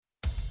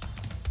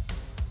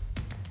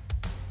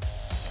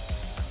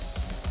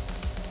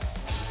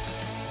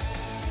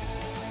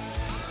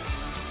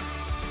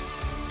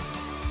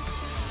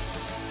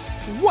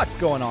What's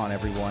going on,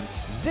 everyone?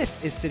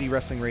 This is City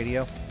Wrestling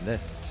Radio.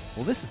 This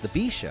is the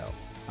B Show.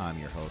 I'm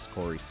your host,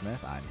 Corey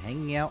Smith. I'm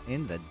hanging out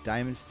in the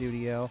Diamond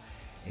Studio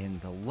in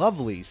the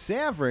lovely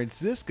San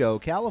Francisco,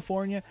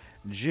 California,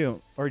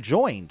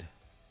 joined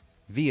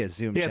via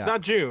Zoom chat. Yeah, it's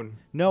not June.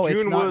 No, June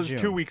it's not was June.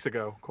 2 weeks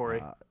ago,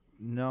 Corey.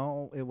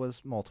 No, it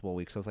was multiple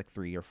weeks. It was like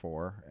 3 or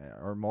 4,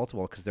 or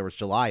multiple, because there was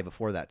July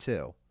before that,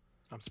 too.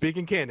 I'm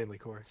speaking candidly,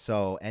 Corey.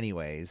 So,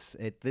 anyways.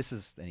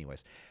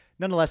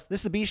 Nonetheless, this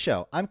is the B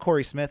Show. I'm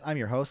Corey Smith. I'm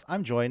your host.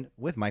 I'm joined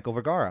with Michael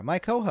Vergara, my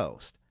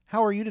co-host.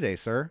 How are you today,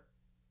 sir?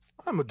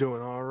 I'm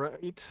doing all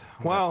right.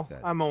 Well,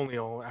 I'm only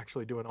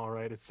actually doing all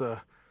right. It's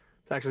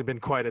actually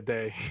been quite a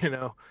day, you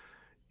know.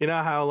 You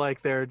know how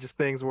like there are just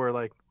things where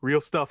like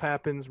real stuff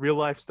happens, real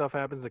life stuff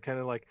happens that kind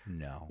of like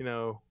you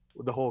know,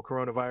 with the whole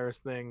coronavirus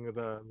thing,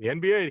 the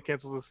NBA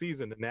cancels the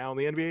season, and now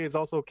the NBA is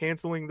also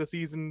canceling the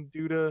season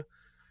due to,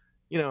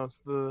 you know,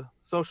 the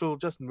social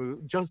justice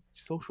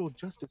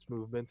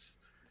movements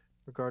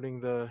regarding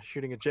the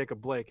shooting of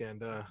Jacob Blake,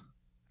 and I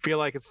feel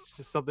like it's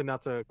just something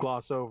not to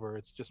gloss over.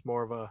 It's just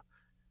more of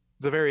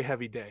it's a very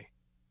heavy day.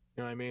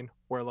 You know what I mean?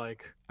 Where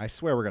like I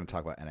swear we're going to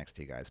talk about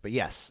NXT, guys. But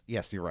yes,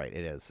 you're right.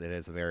 It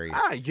is a very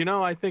you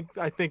know, I think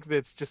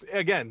that's just,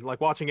 again,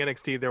 like watching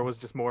NXT, there was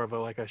just more of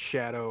a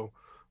shadow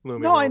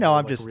looming. No, I know.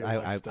 Over,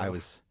 I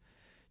was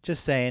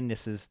just saying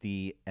this is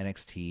the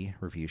NXT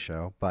review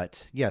show,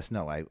 but yes,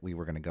 no, we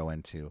were going to go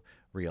into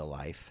real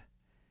life.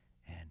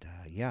 And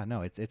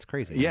it's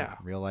crazy. Yeah,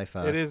 real life.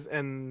 It is,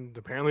 and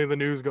apparently the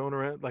news going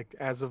around, like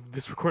as of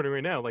this recording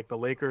right now, like the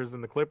Lakers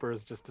and the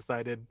Clippers just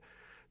decided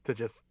to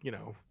just, you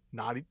know,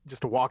 not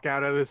just to walk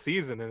out of this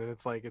season, and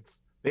it's like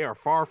they are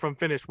far from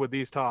finished with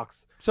these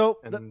talks. So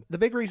the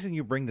big reason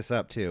you bring this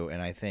up too,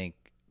 and I think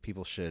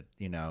people should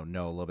know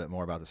a little bit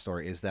more about the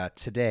story, is that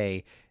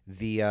today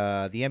the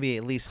NBA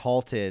at least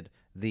halted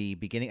the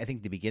beginning. I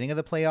think the beginning of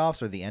the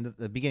playoffs or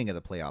the beginning of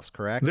the playoffs.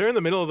 Correct? They're in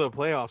the middle of the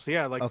playoffs.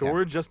 Yeah, like okay.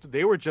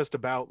 they were just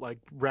about like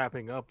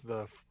wrapping up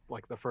the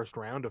first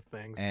round of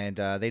things, and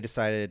they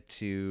decided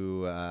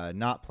to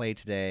not play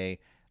today.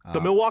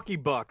 The Milwaukee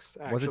Bucks.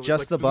 Actually. Was it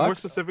just the Bucks? More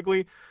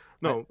specifically,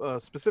 no.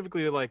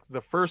 Specifically, like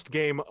the first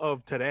game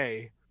of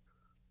today,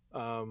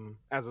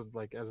 as of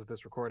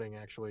this recording,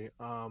 actually.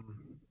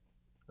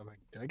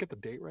 Did I get the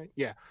date right?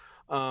 Yeah.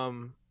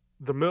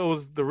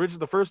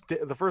 The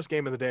first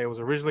game of the day was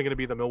originally going to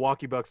be the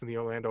Milwaukee Bucks and the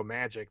Orlando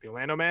Magic. The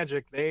Orlando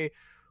Magic, they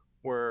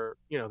were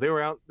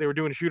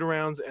doing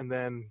shoot-arounds, and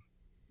then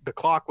the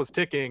clock was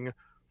ticking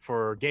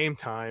for game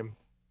time,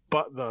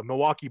 but the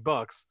Milwaukee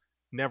Bucks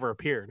never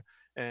appeared.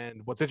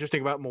 And what's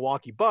interesting about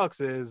Milwaukee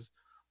Bucks is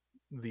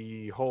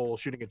the whole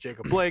shooting at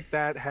Jacob Blake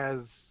that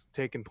has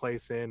taken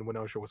place in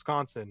Kenosha,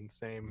 Wisconsin,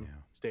 same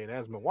state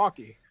as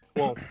Milwaukee.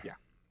 Well, yeah.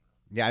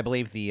 Yeah, I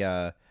believe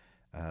the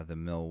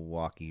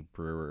Milwaukee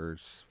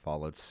Brewers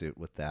followed suit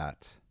with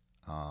that.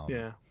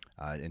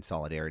 In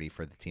solidarity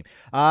for the team.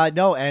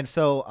 No, and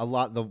so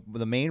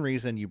the main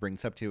reason you bring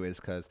this up too is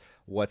because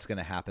what's going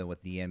to happen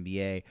with the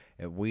NBA.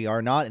 We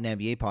are not an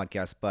NBA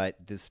podcast, but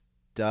this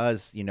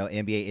does,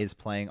 NBA is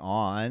playing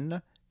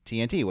on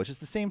TNT, which is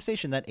the same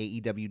station that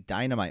AEW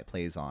Dynamite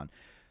plays on.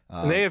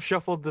 And they have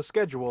shuffled the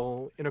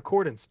schedule in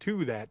accordance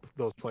to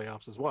those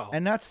playoffs as well.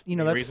 And that's,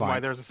 that's reason fine. Why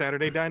there's a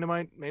Saturday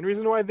Dynamite. Main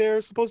reason why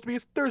there's supposed to be a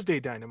Thursday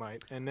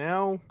Dynamite. And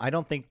now I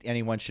don't think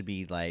anyone should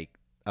be like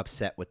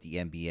upset with the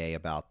NBA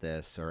about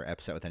this or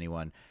upset with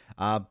anyone.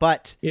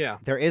 But yeah,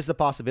 there is the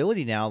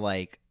possibility now,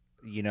 like,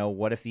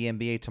 what if the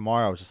NBA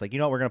tomorrow is just like, we're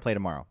going to play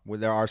tomorrow. Well,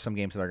 there are some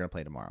games that are going to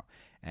play tomorrow.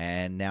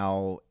 And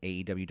now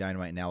AEW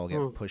Dynamite will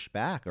get pushed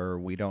back, or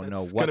we don't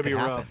know what could happen. It's going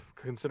to be rough,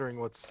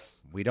 considering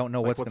we don't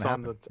know what's going to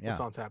happen. What's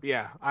on tap.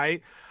 Yeah,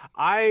 I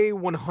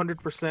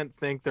 100%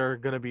 think they're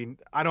going to be.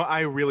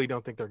 I really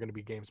don't think they're going to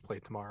be games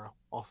played tomorrow.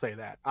 I'll say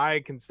that. I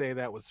can say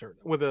that with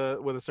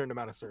a certain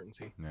amount of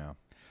certainty. Yeah.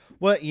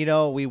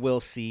 Well, we will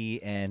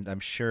see, and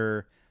I'm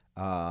sure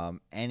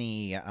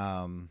any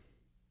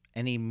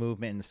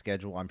movement in the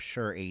schedule, I'm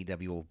sure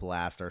AEW will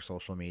blast our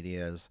social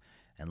medias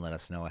and let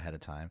us know ahead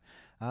of time.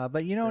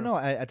 But no,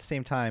 at the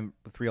same time,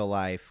 with real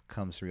life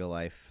comes real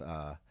life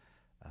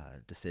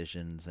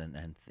decisions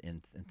and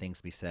things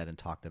to be said and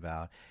talked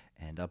about.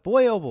 And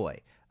boy, oh boy,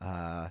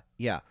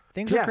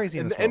 things are crazy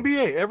in this world. The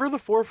NBA, ever the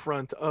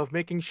forefront of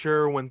making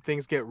sure when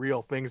things get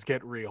real.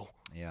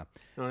 Yeah,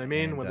 you know what I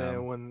mean?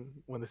 And,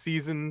 when the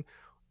season,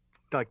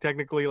 like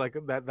technically, like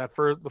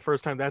the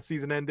first time that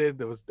season ended,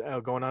 that was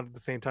going on at the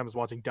same time as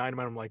watching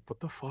Dynamite. I'm like, what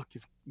the fuck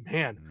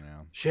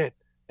shit?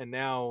 And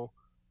now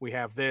we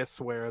have this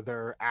where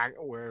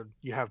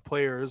you have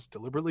players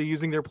deliberately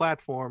using their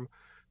platform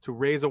to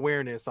raise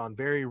awareness on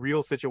very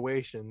real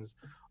situations.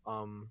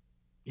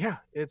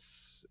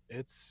 It's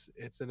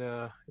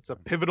a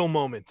pivotal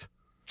moment.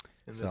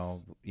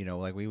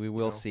 We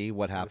will see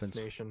what happens.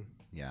 Nation.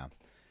 Yeah.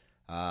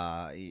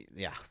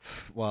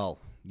 Well,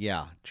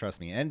 yeah, trust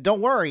me. And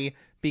don't worry,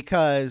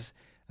 because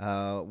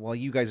while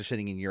you guys are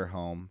sitting in your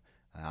home,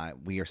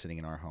 we are sitting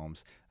in our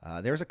homes.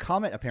 There's a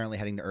comet apparently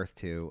heading to Earth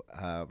 2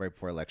 right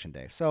before Election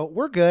Day. So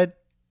we're good.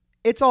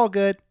 It's all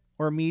good.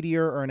 or a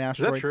meteor or an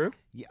asteroid. Is that true?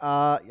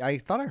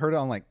 I thought I heard it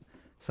on like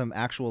some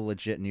actual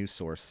legit news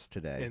source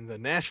today. In the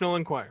National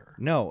Enquirer.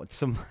 No, it's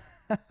some.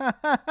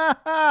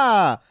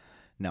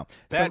 No.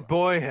 That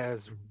boy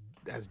has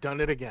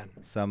done it again.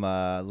 Some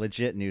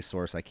legit news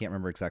source. I can't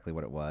remember exactly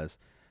what it was.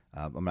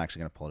 I'm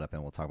actually going to pull it up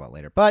and we'll talk about it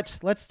later. But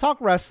let's talk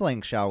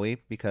wrestling, shall we?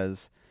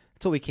 Because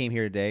that's what we came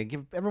here today.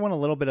 Give everyone a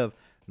little bit of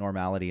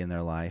normality in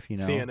their life, you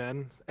know.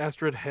 CNN,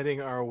 Astrid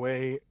heading our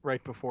way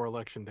right before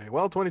Election Day.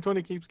 Well,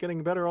 2020 keeps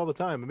getting better all the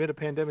time. Amid a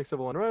pandemic,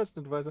 civil unrest,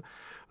 and a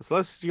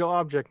celestial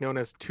object known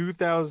as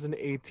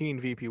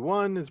 2018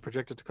 VP1 is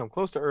projected to come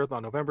close to Earth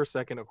on November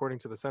 2nd, according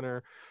to the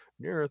Center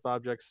Near-Earth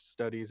Objects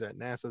Studies at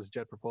NASA's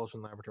Jet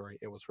Propulsion Laboratory.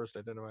 It was first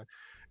identified.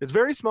 It's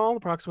very small,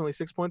 approximately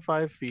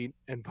 6.5 feet,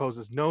 and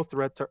poses no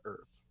threat to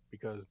Earth,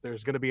 because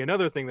there's going to be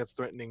another thing that's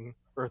threatening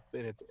Earth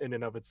in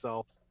and of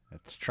itself.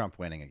 It's Trump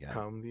winning again.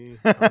 Come the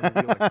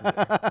election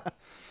day.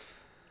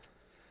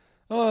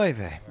 Oy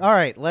vey. All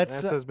right, let's.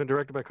 NASA has been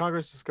directed by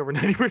Congress to discover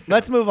 90%.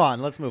 Let's move on.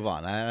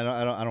 I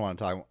don't want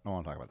to talk. I don't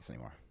want to talk about this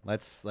anymore.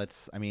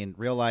 Let's. I mean,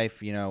 real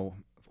life. You know,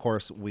 of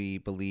course, we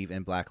believe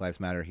in Black Lives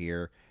Matter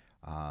here.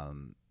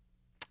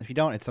 If you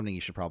don't, it's something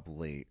you should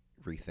probably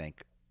rethink.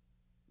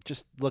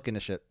 Just look into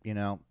shit. You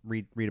know,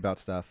 read about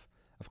stuff.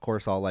 Of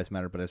course, all lives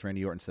matter, but as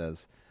Randy Orton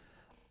says,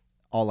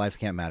 all lives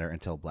can't matter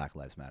until Black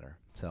Lives Matter.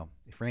 So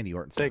if Randy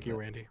Orton says Thank you,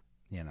 Randy.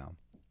 You know.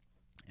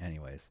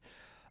 Anyways,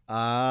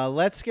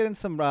 let's get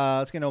into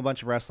a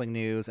bunch of wrestling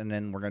news, and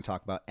then we're going to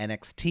talk about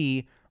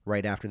NXT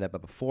right after that.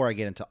 But before I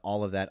get into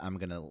all of that, I'm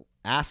going to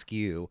ask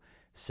you,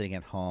 sitting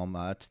at home,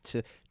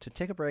 to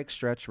take a break,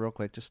 stretch real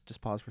quick.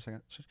 Just pause for a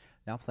second.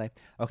 Now play.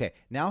 Okay,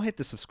 now hit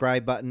the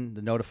subscribe button,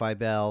 the notify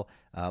bell,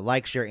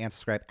 like, share, and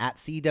subscribe at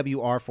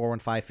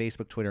CWR415,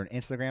 Facebook, Twitter, and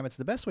Instagram. It's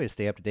the best way to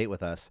stay up to date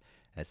with us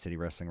at City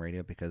Wrestling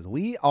Radio, because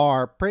we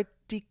are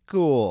pretty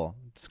cool.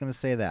 Just going to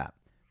say that.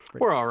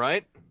 We're all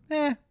right.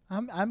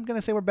 I'm going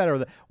to say we're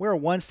better. We're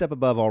one step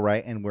above all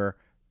right, and we're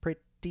pretty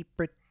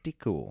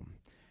cool.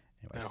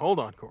 Anyways. Now, hold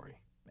on, Corey.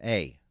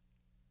 Hey.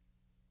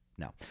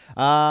 No.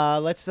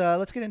 Let's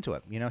get into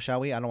it, shall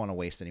we? I don't want to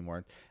waste any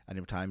more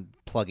time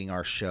plugging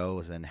our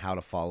shows and how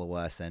to follow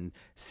us and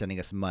sending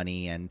us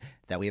money and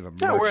that we have a merch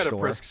store.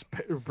 We're at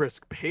a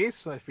brisk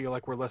pace. I feel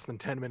like we're less than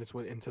 10 minutes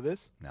into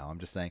this. No, I'm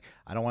just saying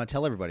I don't want to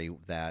tell everybody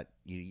that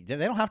they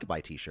don't have to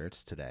buy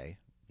T-shirts today.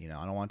 I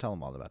don't want to tell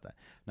them all about that.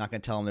 I'm not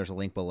going to tell them there's a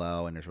link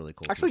below and there's really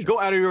cool Actually, T-shirts. Go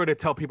out of your way to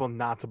tell people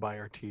not to buy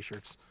our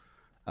T-shirts.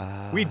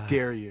 We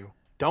dare you.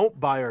 Don't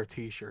buy our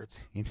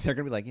T-shirts. They're going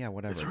to be like, yeah,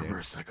 whatever. It's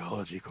reverse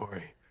psychology,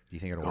 Corey. Do you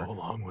think it'll go work?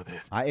 Along with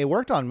it? It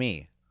worked on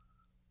me,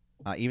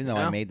 even though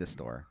I made the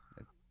store.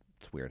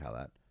 It's weird how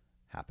that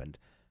happened.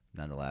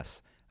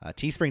 Nonetheless,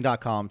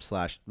 teespring.com/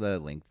 the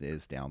link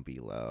is down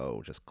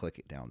below. Just click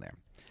it down there.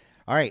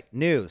 All right,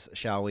 news,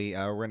 shall we?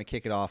 We're going to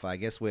kick it off, I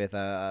guess, with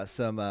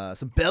some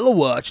Bella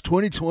Watch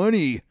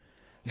 2020.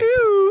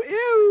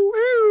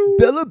 Ew.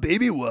 Bella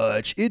Baby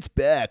Watch. It's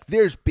back.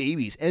 There's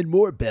babies and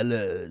more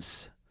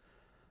Bellas.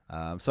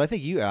 So I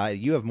think you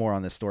have more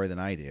on this story than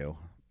I do.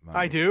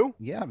 I do?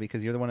 Yeah,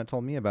 because you're the one that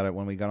told me about it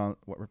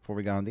before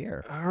we got on the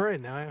air. All right,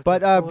 now I have but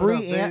to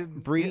Brie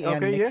and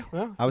okay, Nick,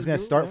 well, I was going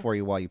to start for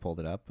you while you pulled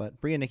it up, but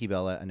Brie and Nikki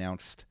Bella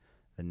announced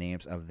the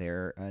names of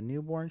their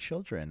newborn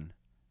children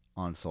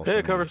on social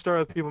media. Cover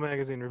story of People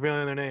magazine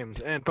revealing their names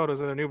and photos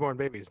of their newborn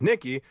babies.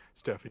 Nikki,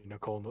 Stephanie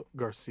Nicole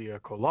Garcia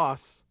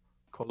Colas,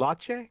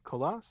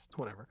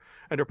 whatever,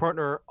 and her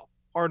partner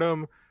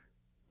Artem.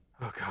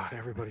 Oh God,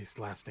 everybody's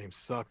last names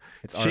suck.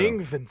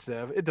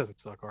 Chingvintsev. It doesn't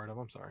suck, Artem.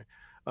 I'm sorry.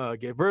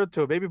 Gave birth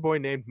to a baby boy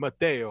named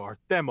Mateo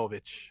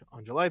Artemovich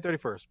on July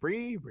 31st.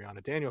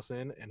 Brianna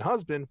Danielson, and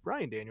husband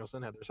Brian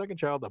Danielson had their second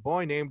child, a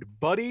boy named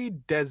Buddy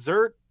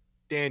Desert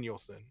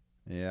Danielson.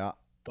 Yeah.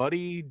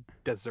 Buddy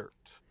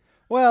Desert.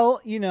 Well,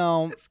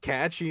 it's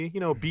catchy.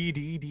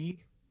 BDD.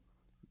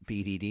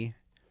 BDD.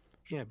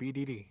 Yeah,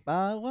 BDD.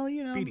 Well,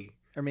 BD.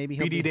 Or maybe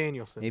he'll BD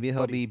Danielson. Maybe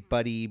he'll be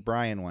Buddy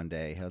Brian one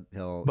day.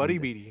 He'll Buddy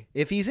BD.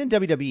 If he's in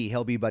WWE,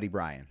 he'll be Buddy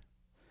Brian.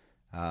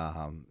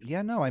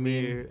 Yeah, no, I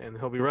mean, and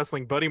he'll be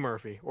wrestling Buddy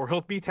Murphy, or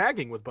he'll be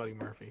tagging with Buddy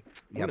Murphy.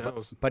 Who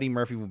knows? Buddy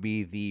Murphy will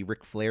be the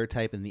Ric Flair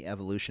type in the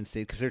Evolution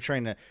stage, because they're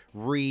trying to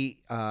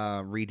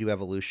redo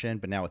Evolution,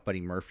 but now with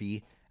Buddy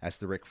Murphy as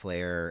the Ric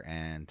Flair.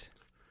 And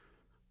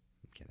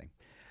I'm kidding.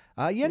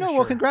 Well,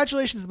 sure.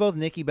 Congratulations to both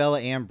Nikki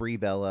Bella and Brie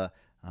Bella.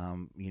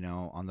 On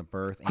the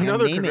birth. And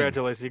another naming.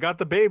 Congratulations! You got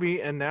the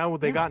baby, and now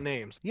they got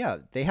names. Yeah,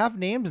 they have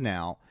names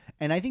now,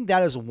 and I think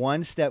that is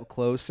one step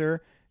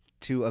closer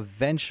to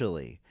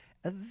eventually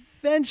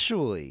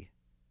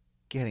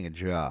getting a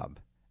job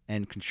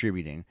and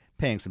contributing,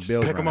 paying some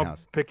bills around the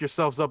house. Pick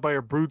yourselves up by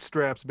your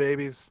bootstraps,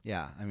 babies.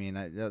 Yeah, I mean,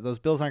 those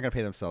bills aren't going to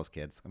pay themselves,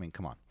 kids. I mean,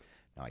 come on.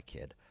 No, I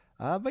kid.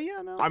 But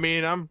yeah, no. I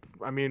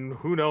mean,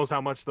 who knows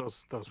how much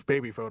those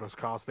baby photos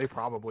cost? They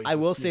probably. I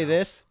will say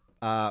this.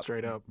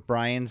 Straight up.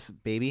 Brian's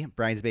baby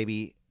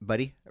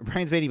buddy,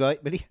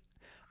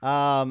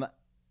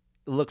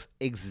 looks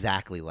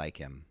exactly like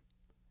him.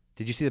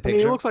 Did you see the I picture?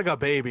 mean, he looks like a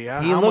baby.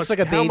 He looks like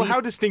a baby. How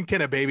distinct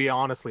can a baby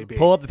honestly be?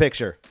 Pull up the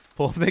picture.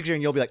 Pull up the picture,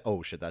 and you'll be like,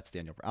 "Oh shit, that's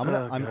Daniel Bryan."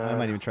 I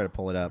might even try to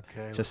pull it up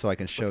just so I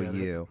can show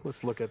you.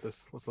 Let's look at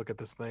this. Let's look at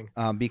this thing.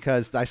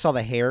 Because I saw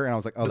the hair, and I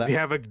was like, "Oh, does he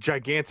have a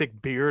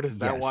gigantic beard? Is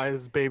that why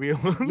this baby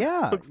looks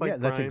like that's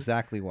Brian?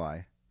 exactly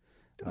why."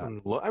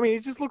 Doesn't look. I mean, he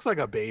just looks like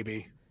a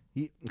baby.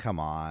 Come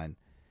on.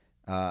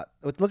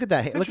 Look at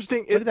that. It's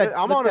interesting.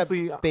 I'm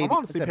honestly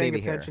paying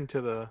attention to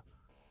the.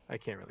 I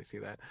can't really see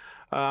that.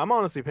 I'm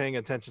honestly paying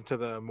attention to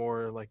the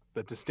more like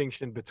the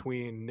distinction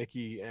between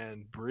Nikki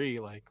and Brie.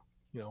 Like,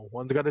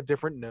 one's got a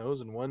different nose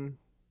and one's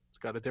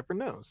got a different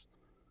nose.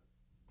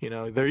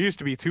 There used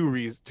to be two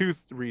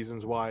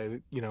reasons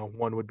why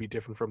one would be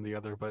different from the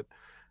other, but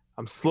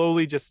I'm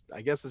slowly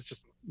I guess it's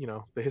just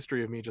the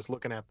history of me just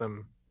looking at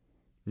them.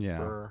 Yeah.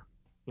 For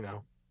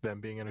them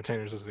being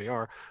entertainers as they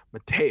are.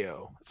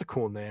 Mateo, that's a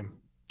cool name.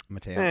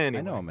 Mateo. Anyway.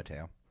 I know a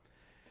Mateo.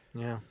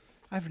 Yeah.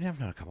 I've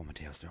known a couple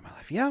Mateos through my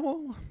life. Yeah,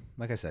 well,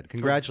 like I said,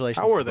 congratulations.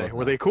 How were they?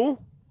 Were they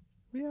cool?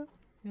 Yeah,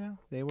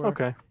 they were.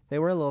 Okay. They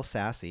were a little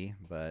sassy,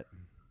 but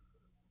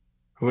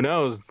who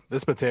knows?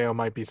 This Mateo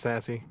might be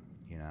sassy.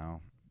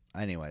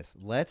 Anyways,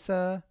 let's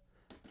we'll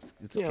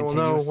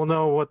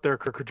know what their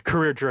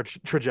career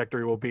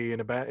trajectory will be in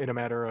a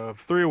matter of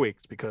 3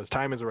 weeks because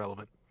time is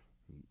irrelevant.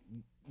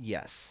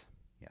 Yes.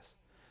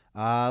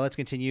 Let's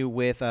continue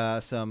with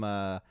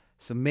some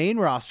main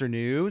roster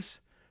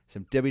news.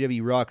 Some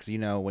WWE Raw, because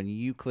when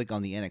you click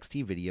on the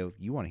NXT video,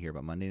 you want to hear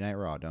about Monday Night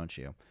Raw, don't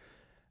you?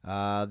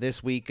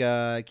 This week,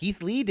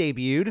 Keith Lee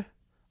debuted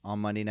on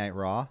Monday Night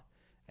Raw,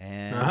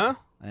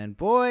 and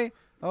boy,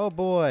 oh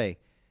boy,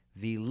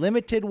 the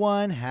limited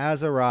one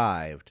has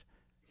arrived.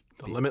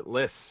 The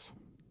limitless.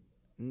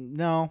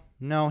 No,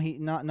 he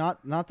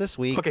not this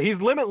week. Okay, he's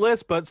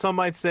limitless, but some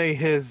might say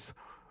his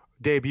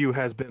debut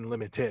has been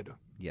limited.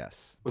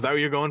 Yes. Was that what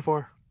you're going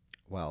for?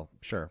 Well,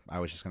 sure. I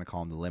was just going to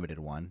call him the limited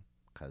one.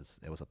 Because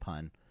it was a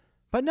pun.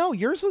 But no,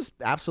 yours was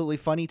absolutely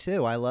funny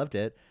too. I loved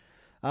it.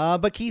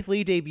 But Keith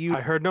Lee debuted.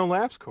 I heard no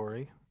laughs,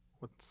 Corey.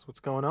 What's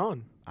going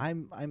on?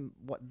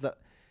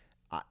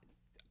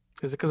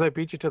 Is it because I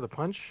beat you to the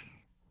punch?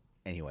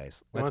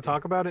 Anyways, you want to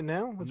talk about it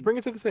now? Let's bring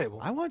it to the table.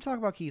 I want to talk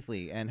about Keith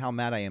Lee and how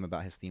mad I am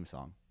about his theme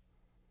song.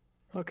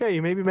 Okay,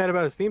 you may be mad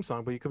about his theme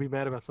song, but you could be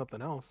mad about something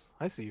else.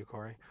 I see you,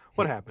 Corey.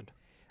 What happened?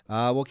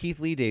 Well, Keith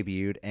Lee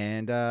debuted,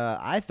 and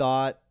I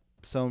thought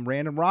some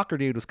random rocker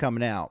dude was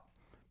coming out.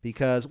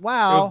 Because,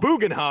 wow. It was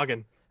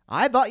Bugenhagen.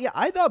 I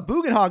thought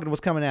Bugenhagen was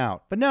coming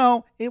out. But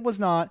no, it was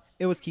not.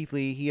 It was Keith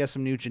Lee. He has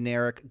some new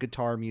generic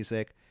guitar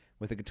music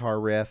with a guitar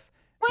riff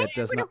that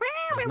does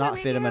not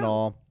fit him at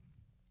all.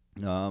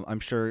 I'm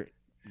sure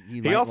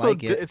he might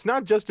like it. It's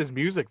not just his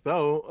music,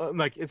 though.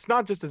 It's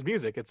not just his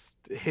music. It's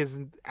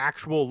his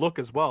actual look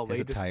as well.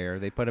 His attire.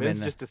 They put him in.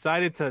 Just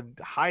decided to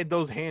hide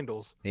those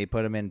handles. They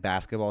put him in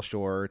basketball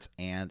shorts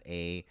and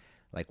a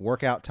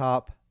workout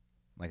top.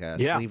 Like a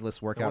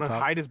sleeveless workout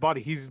top. Hide his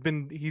body. He's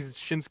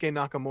Shinsuke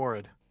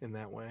Nakamura in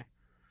that way.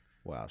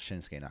 Well,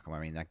 Shinsuke Nakamura.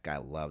 I mean, that guy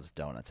loves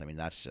donuts. I mean,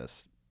 that's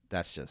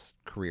just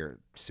career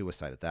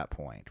suicide at that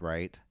point,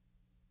 right?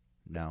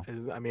 No.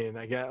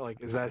 I get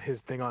is that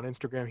his thing on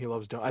Instagram? He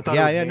loves donuts. I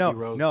thought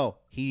Rose. No.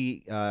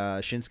 He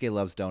Shinsuke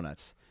loves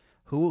donuts.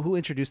 Who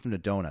introduced him to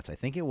donuts? I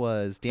think it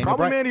was Daniel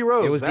Probably Bryan. Mandy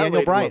Rose. It was that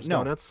Daniel Bryan. No,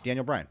 donuts.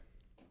 Daniel Bryan.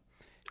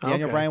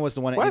 Daniel Bryan was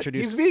the one that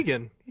introduced. He's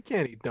vegan. He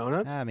can't eat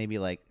donuts. Maybe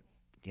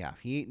yeah,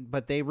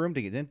 but they roomed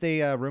together. Didn't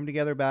they room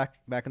together back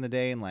in the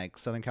day in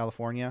Southern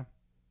California?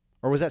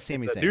 Or was that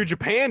Sami Zayn? New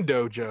Japan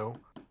Dojo.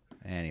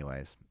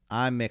 Anyways,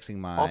 I'm mixing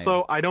my.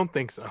 Also, I don't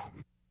think so.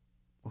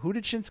 Who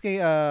did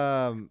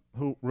Shinsuke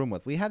room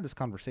with? We had this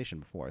conversation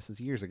before. This is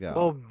years ago.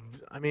 Well,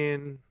 I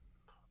mean,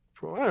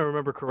 from what I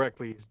remember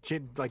correctly,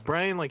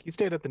 Brian, he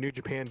stayed at the New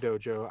Japan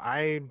Dojo.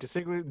 I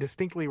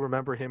distinctly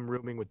remember him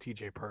rooming with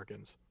T.J.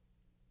 Perkins.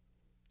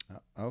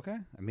 Okay.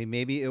 I mean,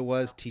 maybe it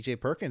was T.J.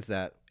 Perkins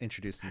that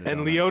introduced him to and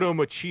donuts. Lyoto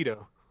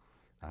Machida,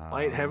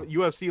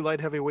 UFC light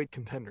heavyweight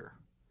contender.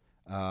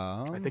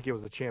 I think he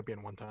was a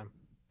champion one time.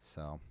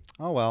 So,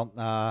 oh well.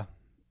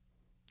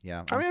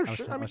 Yeah.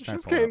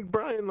 Shinsuke and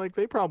Brian,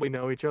 they probably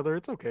know each other.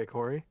 It's okay,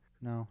 Corey.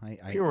 No,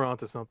 you were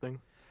onto something.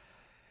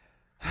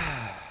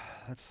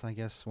 That's, I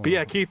guess. But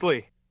yeah, Keith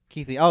Lee.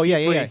 Keith Lee. Oh,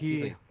 yeah.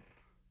 Keith Lee.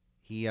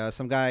 He,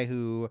 some guy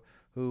who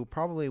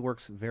probably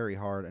works very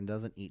hard and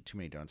doesn't eat too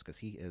many donuts because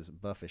he is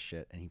buff as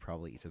shit and he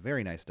probably eats a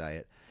very nice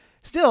diet.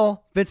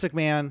 Still, Vince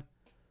McMahon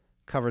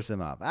covers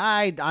him up.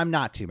 I'm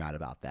not too mad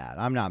about that.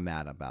 I'm not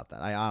mad about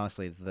that. I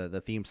honestly,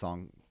 the theme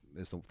song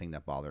is the thing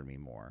that bothered me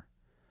more.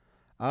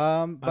 But,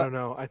 I don't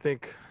know. I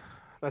think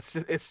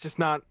it's just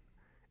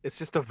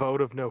a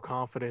vote of no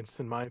confidence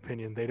in my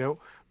opinion. They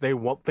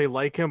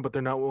like him, but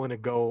they're not willing to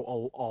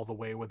go all the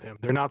way with him.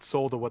 They're not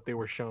sold to what they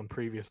were shown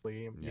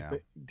previously. Yeah.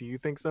 Do you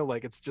think so?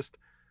 It's just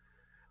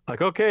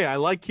okay, I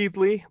like Keith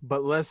Lee,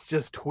 but let's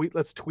tweak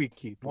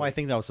Keith Lee. Well, I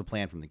think that was the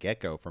plan from the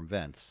get-go from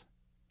Vince.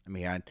 I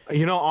mean,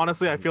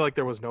 honestly, I feel like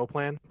there was no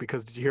plan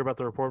because did you hear about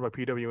the report by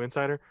PW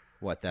Insider?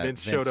 What that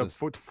Vince showed up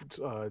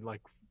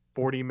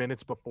 40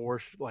 minutes before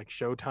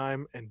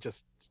showtime and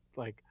just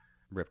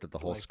Ripped up the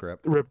whole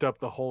script. Ripped up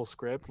the whole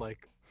script.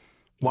 Like,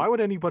 why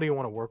would anybody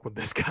want to work with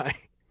this guy?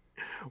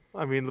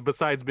 I mean,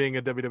 besides being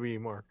a WWE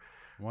mark.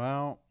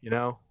 Well,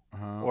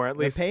 or at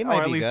least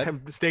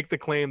stake the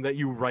claim that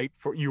you wrote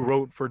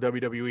for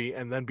WWE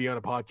and then be on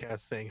a podcast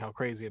saying how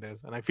crazy it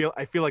is. And I feel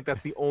like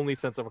that's the only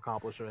sense of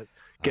accomplishment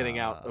getting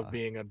out of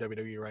being a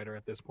WWE writer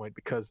at this point,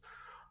 because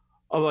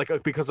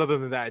other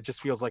than that, it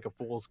just feels like a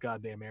fool's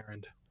goddamn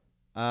errand.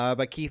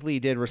 But Keith Lee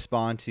did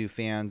respond to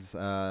fans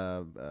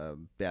freaking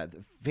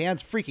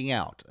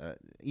out,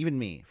 even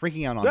me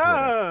freaking out on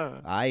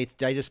Twitter. I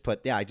just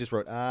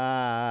wrote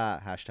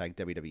hashtag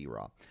WWE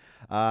Raw.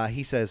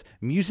 He says,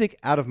 music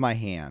out of my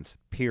hands,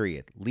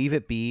 period. Leave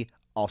it be.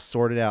 I'll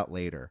sort it out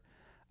later.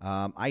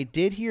 I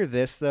did hear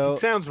this, though. He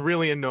sounds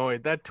really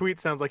annoyed. That tweet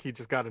sounds like he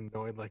just got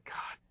annoyed. Like,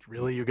 God,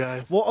 really, you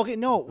guys? Well, okay,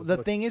 no. The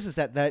thing is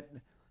that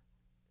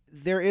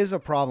there is a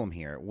problem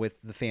here with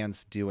the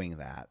fans doing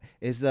that,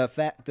 is the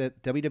fact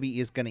that WWE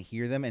is going to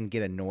hear them and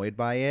get annoyed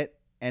by it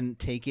and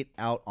take it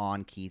out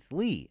on Keith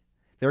Lee.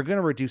 They're going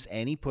to reduce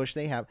any push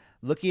they have.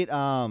 Look at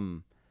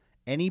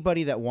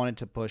anybody that wanted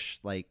to push,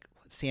 like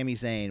Sami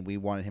Zayn, we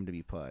wanted him to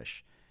be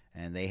pushed,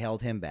 and they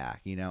held him back.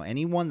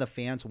 Anyone the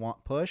fans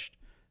want pushed,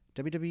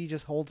 WWE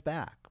just holds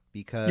back.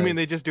 Because you mean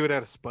they just do it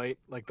out of spite?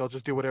 Like they'll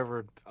just do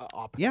whatever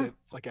opposite,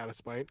 like out of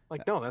spite?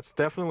 Like, no, that's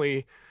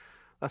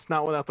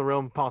not without the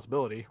realm of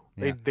possibility.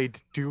 Yeah. They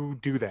do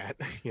that,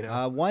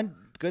 One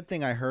good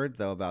thing I heard,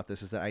 though, about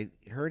this is that I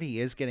heard he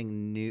is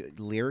getting new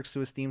lyrics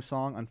to his theme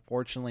song.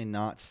 Unfortunately,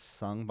 not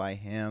sung by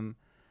him.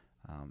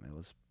 It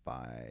was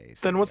by...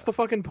 Then what's the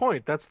fucking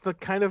point? That's the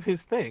kind of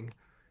his thing.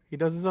 He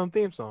does his own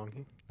theme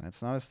song.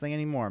 That's not his thing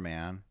anymore,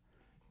 man.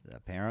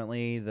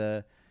 Apparently,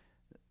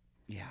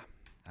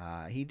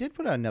 he did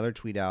put another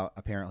tweet out,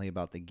 apparently,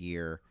 about the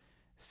gear,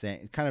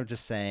 saying...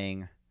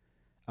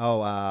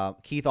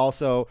 Keith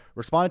also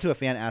responded to a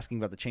fan asking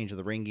about the change of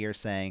the ring gear,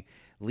 saying,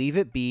 leave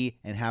it be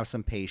and have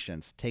some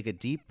patience. Take a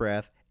deep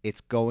breath. It's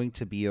going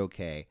to be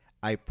okay.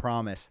 I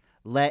promise.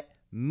 Let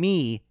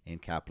me, in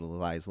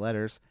capitalized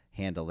letters,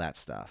 handle that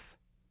stuff.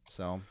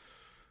 So,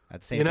 at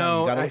the same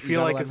time, I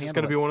feel like it's just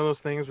going to be one of those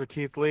things where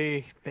Keith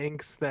Lee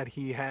thinks that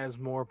he has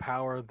more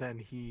power than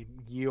he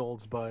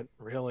yields, but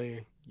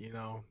really,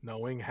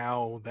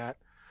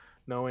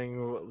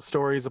 knowing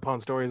stories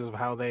upon stories of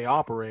how they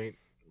operate,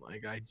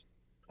 like I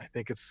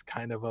think it's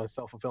kind of a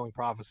self-fulfilling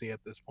prophecy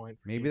at this point.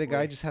 Maybe the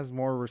guy just has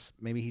more.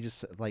 Maybe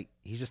he's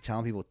just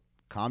telling people,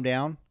 calm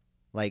down.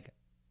 Like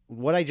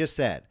what I just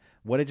said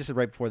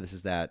right before this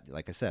is that,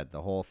 like I said,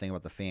 the whole thing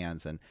about the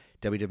fans and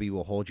WWE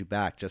will hold you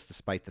back just to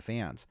spite the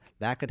fans.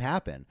 That could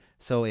happen.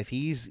 So if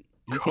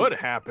could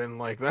happen.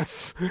 Like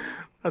that's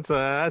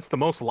the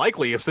most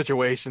likely of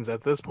situations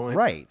at this point.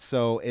 Right.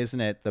 So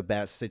isn't it the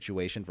best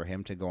situation for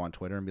him to go on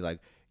Twitter and be like,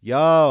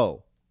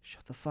 yo,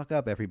 shut the fuck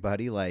up,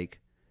 everybody. Like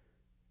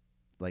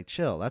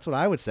chill. That's what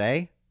I would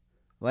say.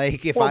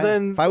 Like if I was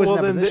in that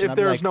position, if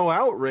there's no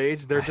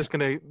outrage, they're just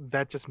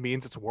that just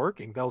means it's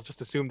working. They'll just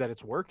assume that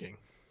it's working.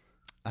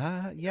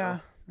 Yeah.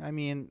 I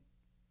mean,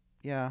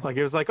 yeah. Like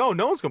it was like, oh,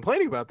 no one's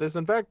complaining about this.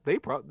 In fact,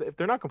 if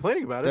they're not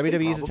complaining about it,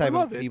 WWE's the type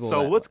of people.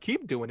 So let's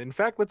keep doing it. In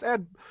fact, let's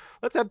add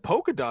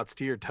polka dots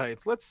to your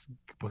tights. Let's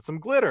put some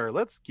glitter.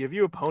 Let's give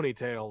you a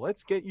ponytail.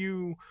 Let's get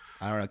you.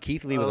 I don't know,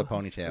 Keith Lee with a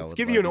ponytail. Let's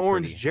give you an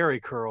orange Jerry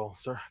curl,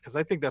 sir, because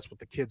I think that's what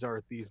the kids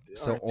are these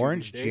days. So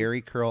orange Jerry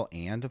curl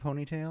and a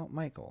ponytail,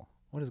 Michael.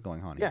 What is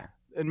going on here?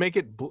 And make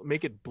it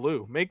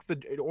blue. Make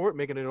it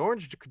an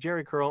orange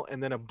Jerry curl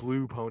and then a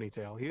blue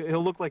ponytail.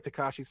 He'll look like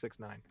Tekashi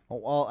 6ix9ine.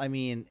 Well, I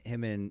mean,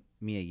 him and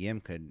Mia Yim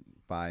could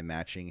buy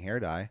matching hair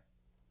dye.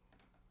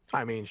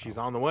 I mean, she's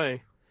on the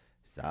way.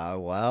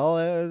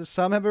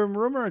 Some have been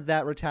rumored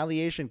that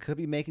Retaliation could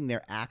be making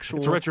their actual.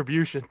 It's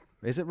Retribution.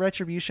 Is it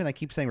Retribution? I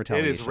keep saying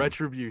Retaliation. It is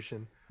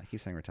Retribution. I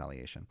keep saying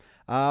Retaliation.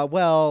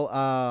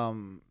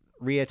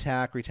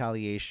 Reattack,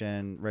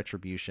 Retaliation,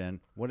 Retribution,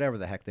 whatever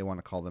the heck they want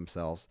to call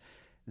themselves.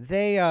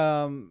 They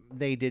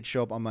did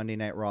show up on Monday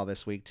Night Raw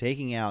this week,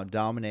 taking out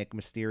Dominic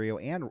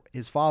Mysterio and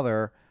his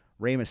father,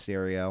 Rey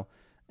Mysterio.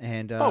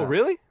 And oh,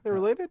 really? They're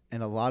related?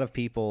 And a lot of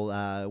people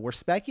were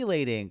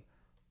speculating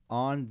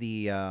on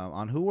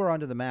who were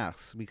under the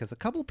masks, because a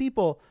couple of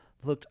people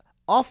looked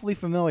awfully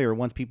familiar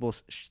once people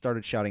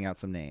started shouting out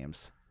some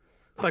names.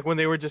 It's like when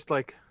they were just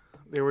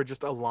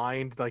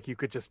aligned, like you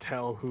could just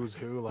tell who's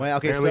who. Like, well,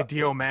 okay, apparently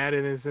Dio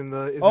Madden is in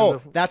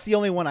the. That's the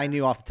only one I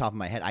knew off the top of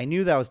my head. I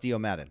knew that was Dio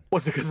Madden.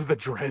 Was it because of the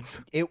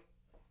dreads?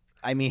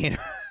 I mean,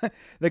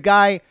 the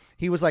guy,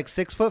 he was like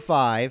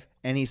 6'5",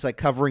 and he's like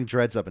covering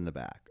dreads up in the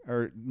back,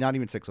 or not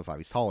even 6'5".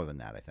 He's taller than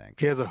that, I think.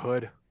 He has a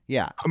hood.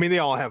 Yeah. I mean, they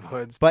all have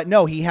hoods. But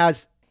no, he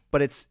has.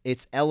 But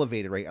it's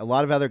elevated, right? A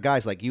lot of other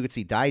guys, like you could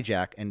see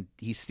Dijak, and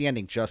he's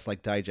standing just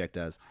like Dijak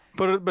does.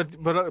 But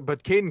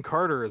Caden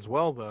Carter as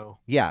well, though.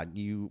 Yeah,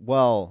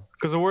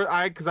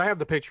 because I have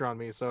the picture on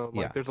me, so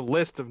there's a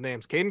list of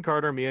names: Caden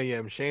Carter, Mia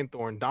Yim, Shane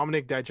Thorne,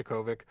 Dominic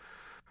Dijakovic,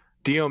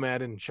 Dio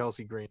Madden,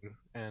 Chelsea Green,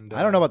 and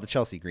I don't know about the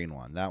Chelsea Green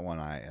one. That one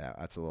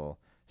that's a little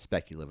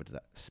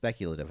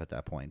speculative at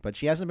that point. But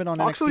she hasn't been on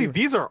Actually, NXT.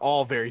 these are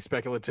all very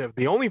speculative.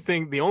 The only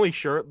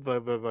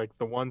the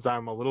ones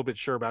I'm a little bit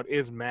sure about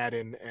is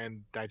Madden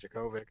and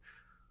Dijakovic.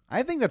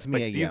 I think that's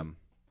Mia Yim.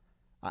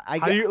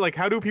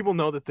 How do people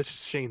know that this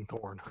is Shane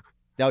Thorne?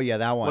 Oh yeah,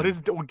 that one.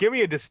 Give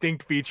me a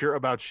distinct feature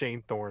about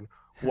Shane Thorne.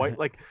 White,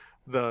 like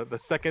the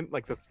second,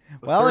 like the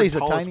well, third he's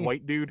tallest a tiny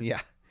white dude.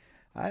 Yeah,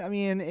 I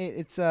mean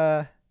it's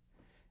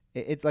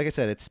like I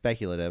said, it's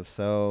speculative,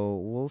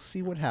 so we'll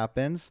see what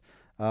happens.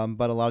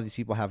 But a lot of these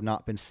people have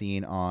not been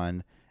seen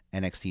on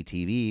NXT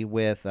TV,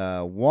 with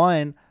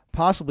one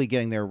possibly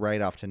getting there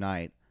right off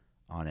tonight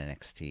on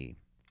NXT.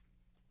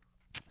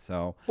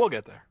 So we'll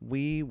get there.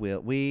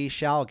 We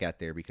shall get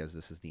there, because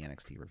this is the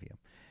NXT review.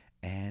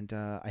 And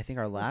I think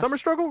our last Summer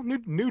Struggle,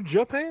 New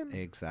Japan.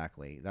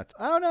 Exactly.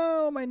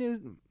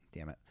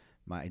 Damn it!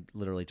 I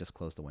literally just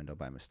closed the window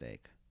by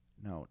mistake.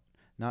 No,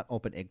 not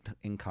open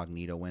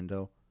incognito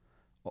window.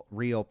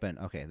 Reopen.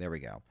 Okay, there we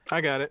go.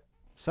 I got it.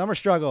 Summer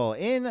Struggle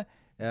in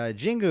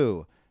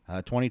Jingu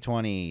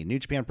 2020, New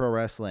Japan Pro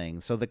Wrestling.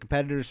 So the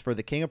competitors for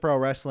the King of Pro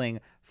Wrestling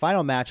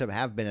final matchup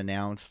have been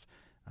announced.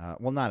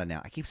 Well, not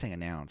announced. I keep saying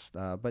announced.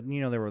 But,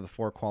 there were the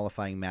 4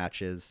 qualifying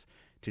matches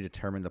to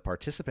determine the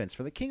participants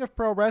for the King of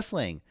Pro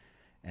Wrestling.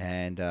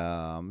 And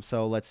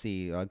so let's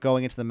see.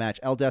 Going into the match,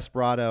 El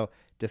Desperado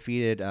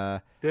defeated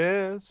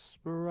Satoshi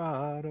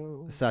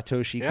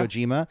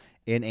Kojima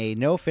in a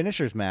no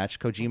finishers match.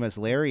 Kojima's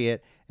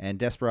lariat and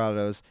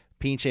Desperado's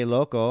Pinche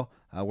Loco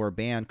were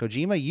banned.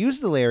 Kojima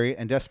used the lariat,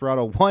 and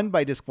Desperado won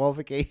by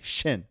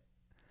disqualification.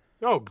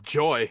 Oh,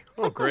 joy.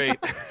 Oh, great.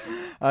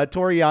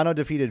 Toru Yano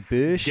defeated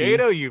Bushi.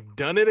 Gato, you've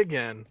done it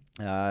again.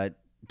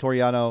 Toru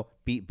Yano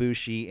beat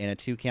Bushi in a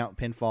 2-count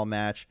pinfall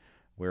match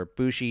where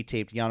Bushi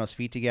taped Yano's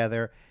feet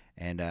together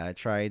and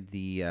tried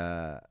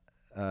the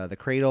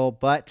cradle,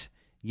 but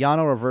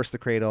Yano reversed the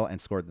cradle and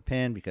scored the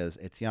pin because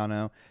it's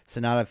Yano.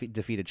 Sanada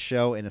defeated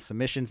Sho in a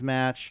submissions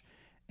match,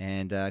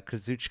 and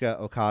Kazuchika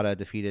Okada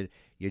defeated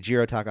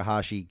Yujiro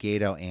Takahashi,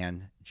 Gato,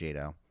 and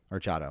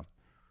Jado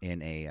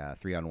in a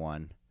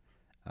 3-on-1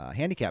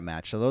 handicap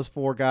match. So those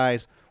 4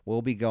 guys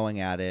will be going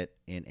at it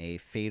in a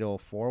fatal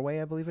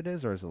 4-way, I believe it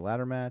is, or is it a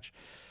ladder match?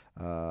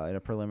 In a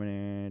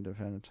preliminary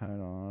defended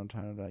title.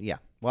 Yeah.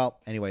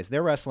 Well, anyways,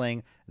 they're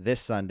wrestling this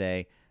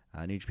Sunday,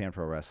 New Japan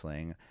Pro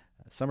Wrestling.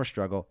 Summer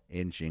Struggle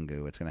in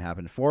Jingu. It's going to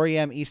happen 4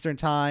 a.m. Eastern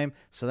Time,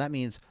 so that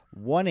means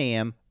 1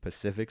 a.m.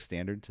 Pacific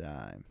Standard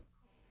Time.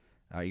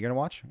 Are you going to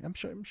watch? I'm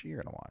sure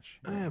you're going to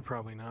watch.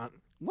 Probably not.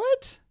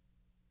 What?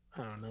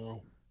 I don't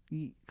know.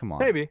 Come on.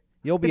 Maybe.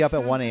 You'll be up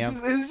at 1 a.m.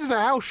 It's just a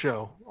house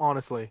show,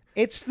 honestly.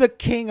 It's the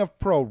King of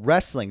Pro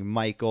Wrestling,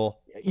 Michael.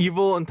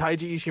 Evil and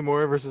Taiji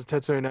Ishimori versus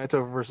Tetsuya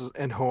Naito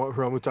and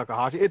Hiromu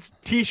Takahashi. It's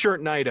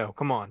T-shirt Naito.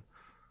 Come on.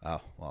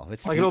 Oh, well.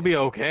 It's like it'll be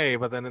okay,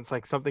 but then it's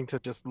like something to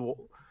just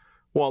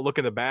look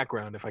in the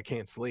background if I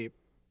can't sleep.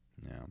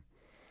 Yeah.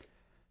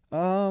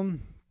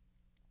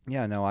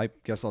 Yeah, no, I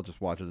guess I'll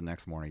just watch it the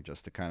next morning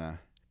just to kind of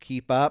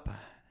keep up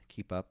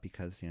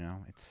because,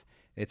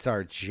 it's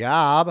our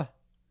job.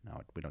 No,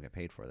 we don't get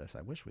paid for this.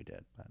 I wish we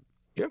did, but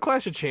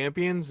Clash of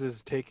Champions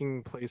is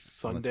taking place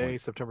Sunday,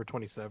 September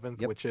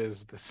 27th, which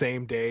is the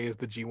same day as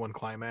the G1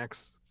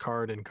 Climax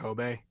card in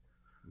Kobe.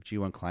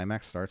 G1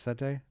 Climax starts that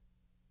day?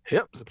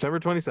 Yep, September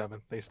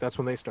 27th. That's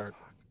when they start.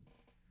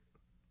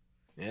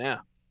 Yeah.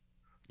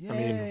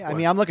 I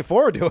mean, I'm looking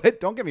forward to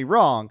it. Don't get me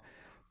wrong,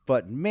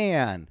 but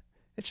man,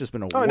 it's just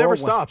been a whirlwind. It never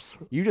stops.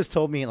 You just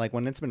told me, like,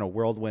 when it's been a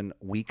whirlwind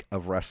week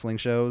of wrestling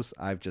shows,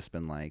 I've just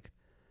been like,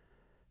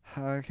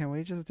 can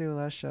we just do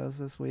less shows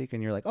this week?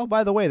 And you're like, oh,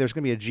 by the way, there's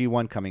going to be a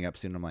G1 coming up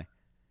soon. I'm like,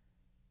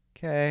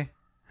 okay.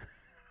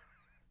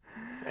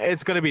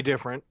 It's going to be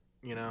different,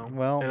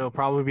 Well, it'll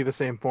probably be the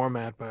same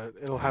format, but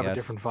it'll have a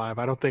different vibe.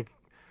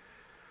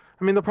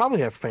 They'll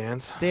probably have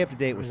fans. Stay up to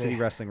date with City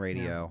Wrestling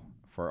Radio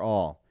for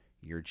all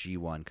your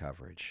G1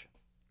 coverage.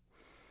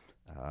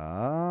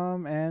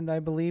 And I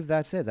believe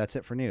that's it. That's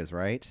it for news,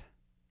 right?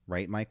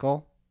 Right,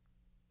 Michael?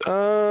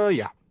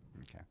 Yeah.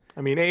 Okay.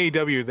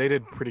 AEW, they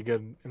did pretty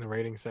good in the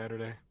ratings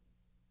Saturday.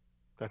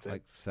 That's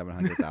like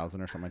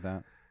 700,000 or something like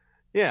that.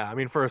 Yeah,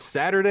 for a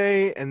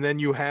Saturday, and then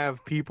you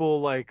have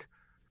people like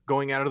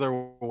going out of their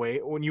way.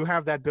 When you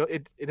have that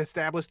it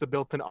established the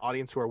built-in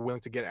audience who are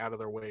willing to get out of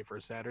their way for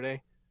a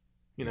Saturday.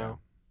 Yeah.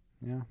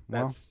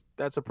 That's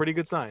a pretty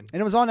good sign.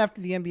 And it was on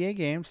after the NBA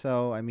game,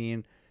 so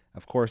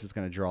of course it's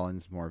going to draw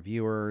in more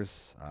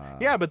viewers.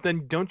 Yeah, but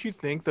then don't you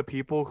think the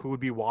people who would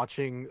be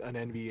watching an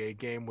NBA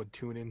game would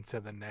tune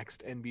into the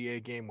next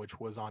NBA game, which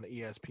was on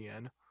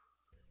ESPN?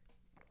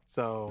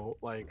 So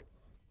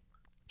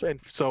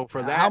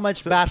for that, how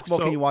much basketball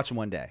can you watch in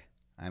one day?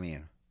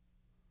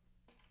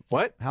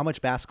 What? How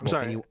much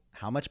basketball?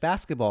 How much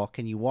basketball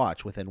can you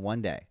watch within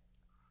one day?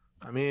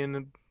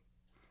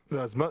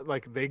 As much,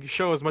 like they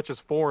show as much as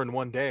 4 in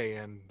one day,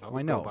 and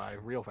those go by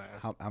real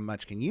fast. How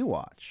much can you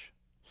watch?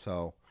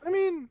 So I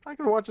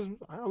can watch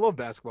I love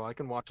basketball. I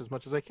can watch as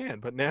much as I can,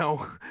 but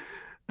now,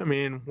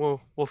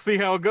 we'll see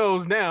how it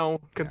goes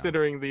now,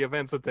 considering the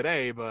events of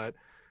today. But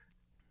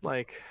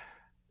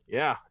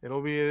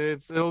it'll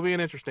be an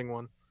interesting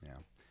one. Yeah.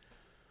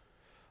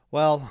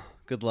 Well,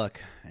 good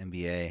luck,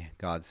 NBA.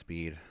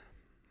 Godspeed.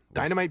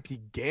 Dynamite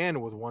began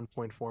with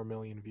 1.4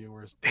 million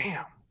viewers.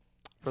 Damn.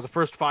 For the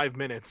first 5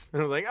 minutes.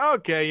 And I was like,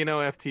 okay,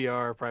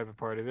 FTR, Private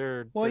Party,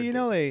 they're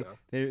they stuff.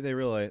 they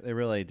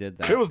really did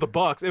that. If it was the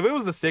Bucks, if it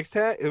was the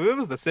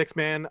six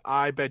man,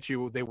 I bet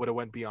you they would have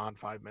went beyond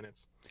 5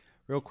 minutes.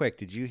 Real quick,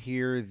 did you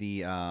hear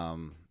the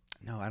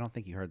no, I don't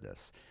think you heard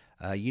this.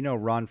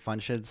 Ron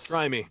Funches?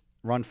 Try me.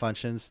 Ron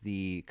Funches,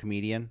 the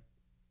comedian.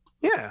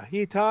 Yeah,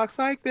 he talks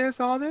like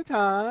this all the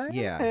time.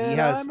 Yeah, he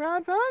has. I'm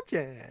Ron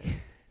Funches.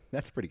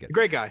 That's pretty good.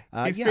 Great guy.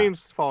 He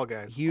streams Fall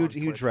Guys.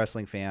 Huge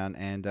wrestling fan,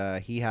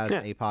 and he has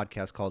a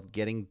podcast called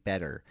Getting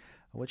Better,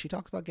 which he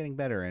talks about getting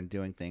better and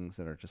doing things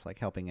that are just like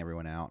helping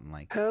everyone out and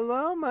like.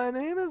 Hello, my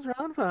name is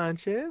Ron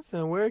Funches,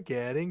 and we're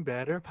Getting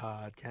Better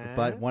podcast.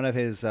 But one of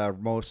his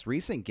most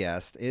recent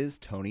guests is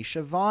Tony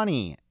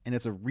Schiavone, and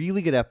it's a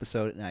really good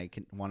episode, and I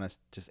want to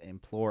just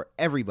implore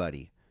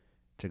everybody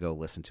to go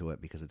listen to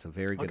it because it's a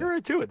very good. I'll get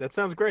right to it. That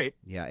sounds great.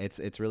 Yeah,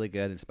 it's really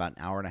good. It's about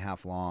an hour and a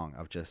half long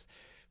of just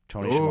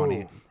Tony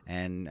Schiavone,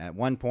 and at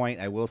one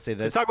point, I will say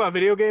this: talk about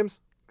video games,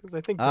 because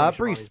I think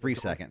brief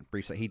second.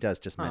 He does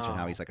just mention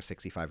how he's like a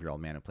 65-year-old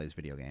man who plays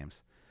video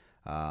games,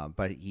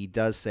 but he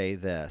does say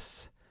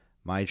this: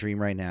 my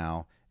dream right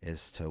now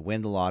is to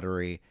win the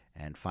lottery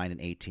and find an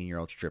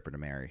 18-year-old stripper to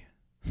marry.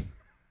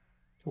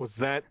 Was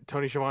that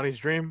Tony Schiavone's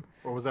dream,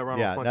 or was that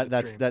Ronald Funches'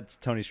 dream? That's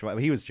Tony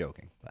Schiavone. He was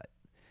joking, but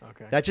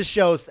okay, that just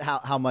shows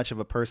how much of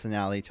a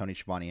personality Tony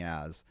Schiavone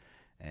has,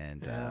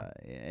 and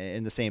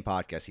in the same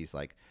podcast, he's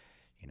like.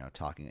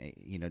 Talking,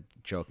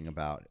 joking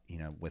about,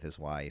 with his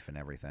wife and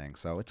everything.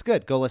 So it's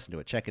good. Go listen to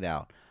it. Check it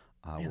out.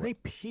 And they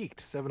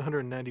peaked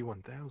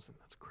 791,000.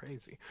 That's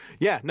crazy.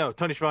 Yeah, no,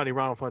 Tony Schiavone,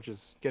 Ronald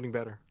Funches, Getting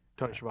Better.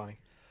 Tony Schiavone.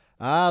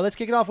 Let's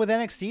kick it off with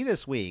NXT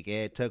this week.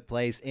 It took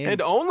place in...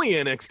 And only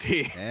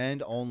NXT.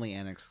 And only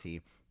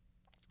NXT.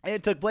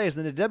 It took place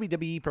in the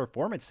WWE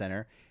Performance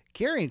Center.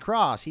 Karrion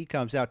Kross, he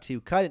comes out to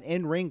cut an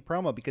in-ring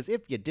promo because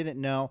if you didn't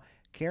know,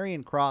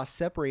 Karrion Kross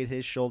separated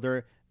his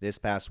shoulder this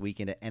past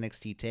weekend at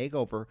NXT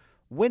TakeOver,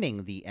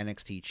 winning the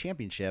NXT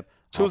Championship.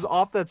 So it was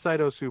off that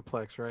Saito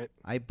suplex, right?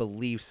 I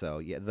believe so.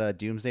 Yeah, the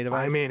Doomsday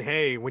device. I mean,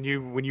 hey, when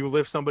you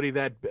lift somebody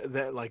that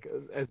like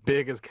as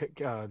big as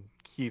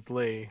Keith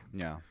Lee,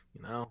 yeah,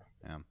 yeah,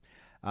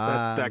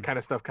 that kind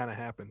of stuff kind of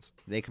happens.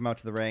 They come out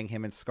to the ring,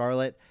 him and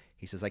Scarlett.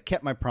 He says, "I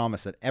kept my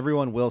promise that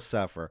everyone will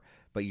suffer,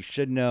 but you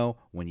should know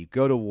when you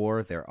go to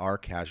war, there are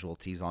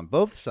casualties on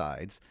both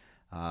sides.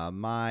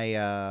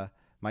 My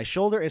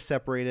shoulder is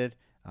separated."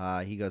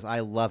 He goes, "I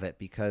love it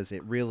because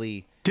it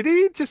really." Did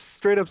he just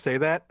straight up say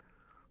that?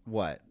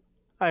 What?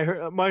 I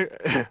heard my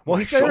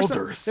my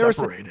shoulder is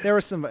separated. There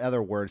were some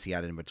other words he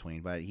added in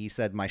between, but he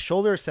said, "My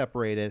shoulder is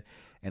separated,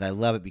 and I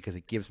love it because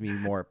it gives me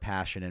more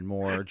passion and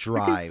more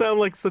drive." You sound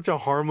like such a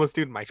harmless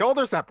dude. My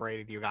shoulder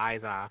separated, you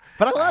guys.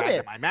 But I love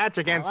it. My match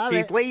against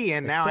Keith Lee,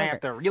 and now I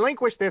have to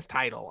relinquish this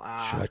title.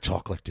 Should I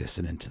talk like this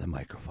and into the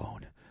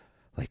microphone,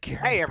 like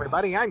Karrion? Hey,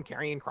 everybody, I'm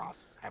Karrion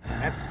Kross. Have you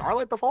met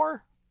Scarlett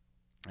before?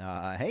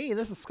 Hey,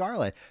 this is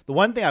Scarlett. The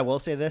one thing I will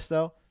say this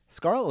though,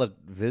 Scarlett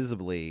looked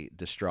visibly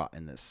distraught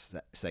in this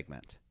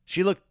segment.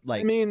 She looked like.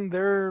 I mean,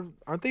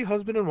 aren't they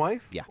husband and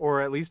wife? Yeah. Or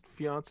at least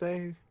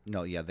fiance?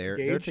 No, yeah,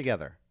 they're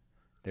together.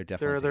 They're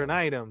definitely. They're an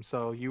item.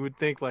 So you would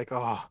think like,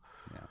 oh,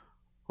 yeah.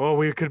 Well,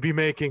 we could be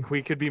making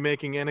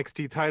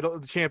NXT title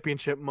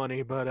championship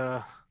money,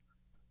 but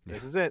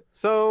this is it.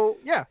 So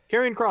yeah,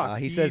 Karrion Kross.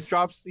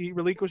 He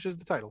relinquishes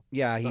the title.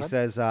 Yeah, he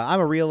says, "I'm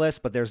a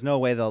realist, but there's no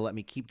way they'll let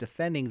me keep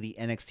defending the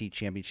NXT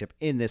championship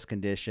in this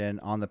condition.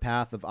 On the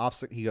path of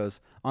obstacles," he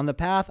goes, "On the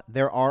path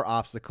there are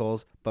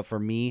obstacles, but for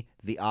me,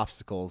 the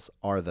obstacles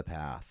are the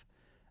path,"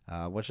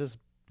 which is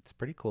it's a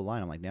pretty cool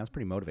line. I'm like, "Damn, that's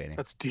pretty motivating."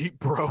 That's deep,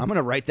 bro. I'm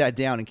gonna write that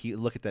down and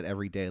look at that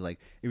every day. Like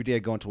every day I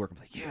go into work, I'm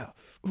like, "Yeah."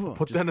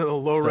 Put that in a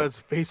low res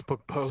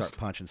Facebook post. Start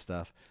punching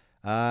stuff.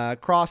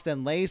 Kross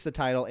then lays the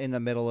title in the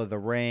middle of the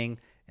ring,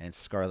 and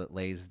Scarlett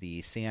lays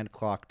the sand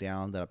clock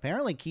down that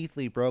apparently Keith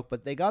Lee broke,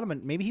 but they got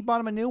him. Maybe he bought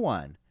him a new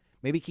one.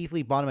 Maybe Keith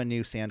Lee bought him a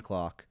new sand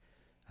clock.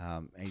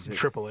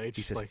 Triple H,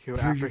 he says, like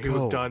after he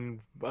was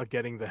done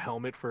getting the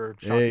helmet for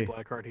Shotzi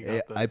Blackheart, he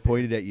got I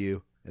pointed at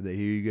you, and then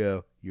here you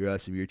go. You're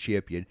awesome. You're a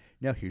champion.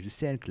 Now here's a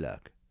sand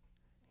clock.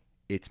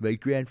 It's my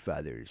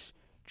grandfather's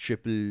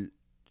triple.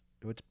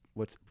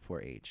 What's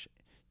 4H?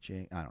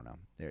 J. I don't know.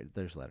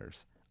 There's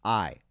letters.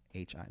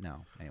 I-H-I.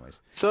 No. Anyways.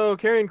 So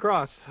Karrion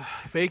Kross,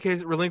 if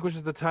AK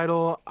relinquishes the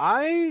title,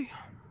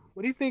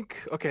 what do you think?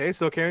 Okay,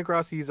 so Karrion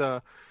Kross, he's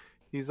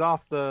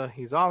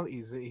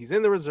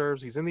in the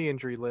reserves, he's in the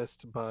injury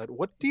list, but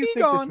what do you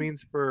think this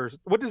means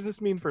what does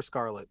this mean for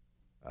Scarlett?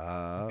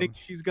 You think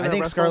she's gonna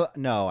wrestle?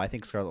 I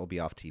think Scarlett will be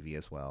off TV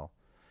as well.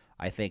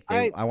 I think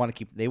they want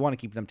to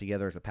keep them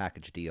together as a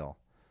package deal.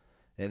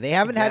 They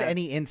haven't had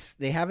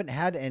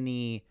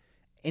any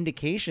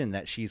indication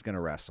that she's going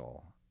to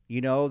wrestle.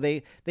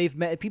 They've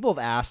met. People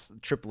have asked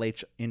Triple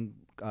H in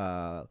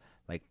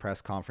like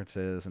press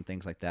conferences and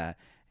things like that.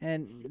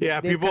 And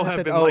yeah, people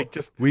have been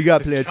we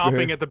got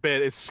chomping at the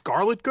bit. Is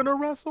Scarlett gonna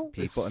wrestle?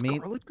 People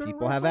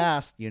have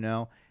asked,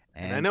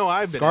 And I know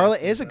I've been.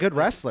 Scarlett is a good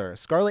wrestler.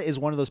 Scarlett is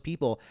one of those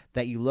people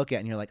that you look at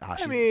and you're like,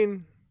 I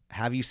mean,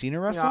 have you seen her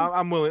wrestle? Yeah,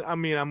 I'm willing. I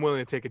mean, I'm willing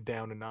to take it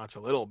down a notch a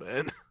little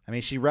bit. I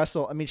mean, she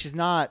wrestled. I mean, she's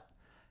not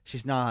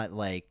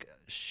like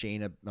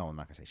Shayna. No, I'm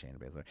not gonna say Shayna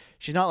Baszler.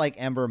 She's not like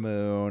Ember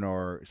Moon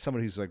or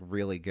someone who's like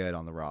really good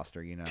on the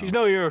roster. You know, she's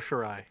no Io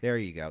Shirai. There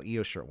you go,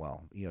 Io Shirai.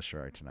 Well, Io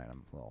Shirai tonight.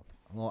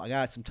 I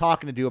got some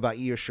talking to do about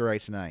Io Shirai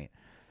tonight.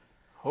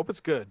 Hope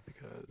it's good,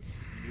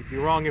 because you'd be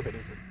wrong if it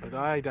isn't. But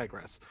I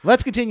digress.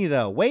 Let's continue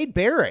though. Wade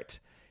Barrett.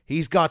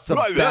 He's got some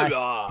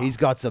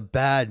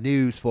bad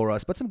news for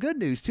us, but some good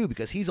news too,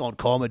 because he's on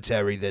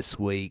commentary this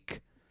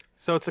week.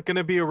 So it's going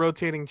to be a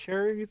rotating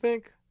chair, you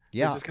think?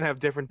 Yeah. We're just going to have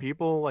different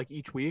people like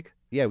each week?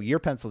 Yeah, you're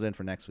penciled in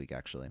for next week,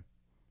 actually.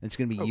 It's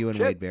going to be you and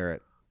Wade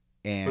Barrett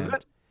and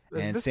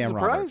Sam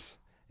Roberts.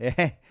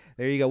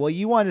 There you go. Well,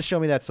 you wanted to show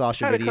me that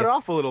Sasha video. I had to cut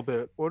off a little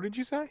bit. What did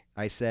you say?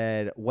 I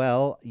said,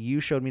 well,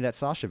 you showed me that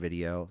Sasha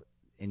video,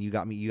 and you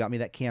got me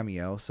that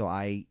cameo. So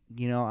I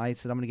said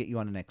I'm going to get you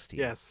on the NXT.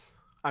 Yes.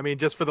 I mean,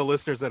 just for the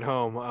listeners at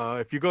home,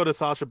 if you go to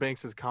Sasha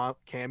Banks'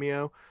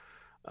 cameo,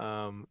 it's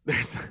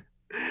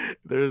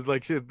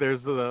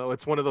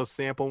one of those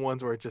sample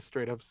ones where it just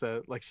straight up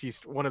said, like,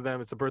 she's one of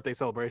them. It's a birthday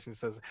celebration. It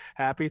says,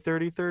 "Happy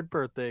 33rd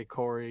birthday,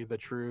 Corey, the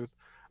truth.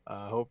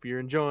 Hope you're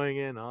enjoying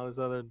it," and all this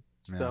other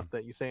stuff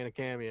that you say in a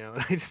cameo.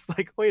 And I just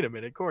like, wait a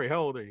minute, Corey,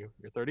 how old are you?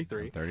 You're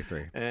 33. I'm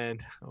 33.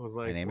 And I was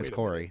like, my name is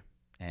Corey.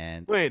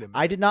 And wait a minute.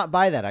 I did not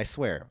buy that, I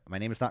swear. My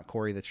name is not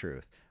Corey the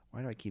Truth.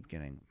 Why do I keep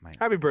getting my...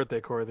 Happy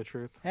birthday, Corey the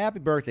Truth. Happy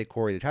birthday,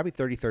 Corey. Happy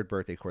 33rd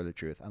birthday, Corey the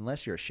Truth.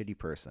 Unless you're a shitty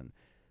person,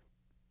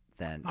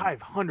 then...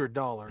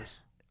 $500.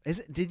 Is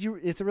it?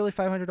 It's really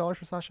 $500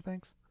 for Sasha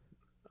Banks?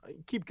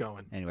 Keep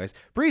going. Anyways,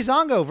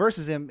 Breezango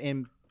versus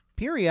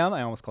Imperium.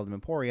 I almost called him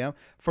Emporium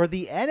for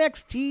the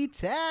NXT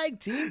Tag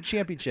Team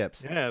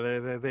Championships. Yeah,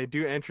 they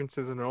do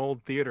entrances in an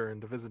old theater in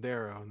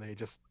Divisadero, and they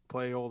just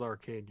play old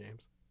arcade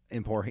games.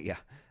 Emporium, yeah.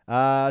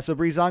 So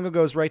Breezango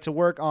goes right to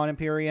work on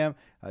Imperium,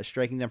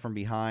 striking them from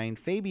behind.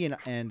 Fabian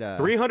and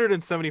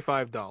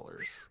 $375.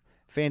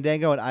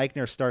 Fandango and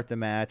Eichner start the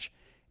match.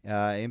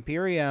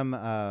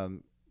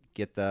 Imperium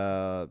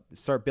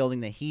start building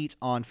the heat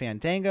on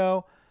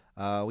Fandango.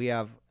 We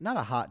have not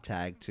a hot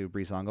tag to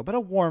Breezango, but a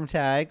warm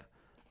tag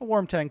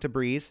to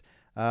Breeze.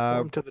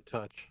 Warm to the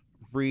touch.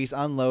 Breeze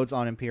unloads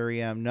on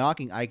Imperium,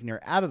 knocking Eichner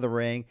out of the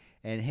ring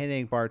and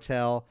hitting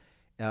Bartel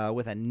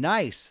with a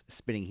nice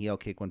spinning heel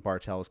kick when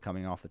Bartel was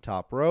coming off the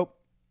top rope.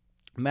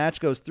 Match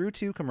goes through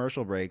 2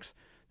 commercial breaks.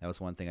 That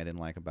was one thing I didn't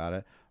like about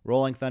it.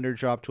 Rolling Thunder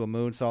drop to a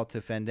moonsault to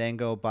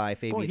Fandango by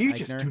Fabian Eichner. You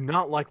just do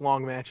not like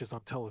long matches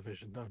on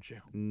television, don't you?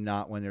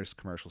 Not when there's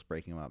commercials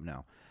breaking them up,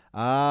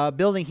 no.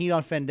 Building heat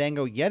on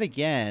Fandango yet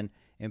again.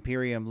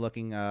 Imperium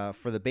looking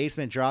for the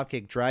basement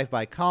dropkick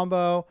drive-by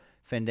combo.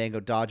 Fandango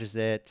dodges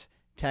it.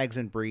 Tags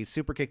in Breeze.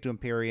 Super kick to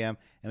Imperium.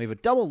 And we have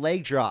a double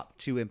leg drop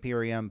to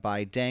Imperium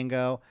by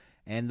Dango.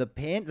 And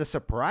the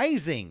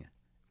surprising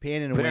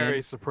pin and win.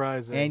 Very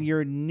surprising. And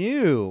your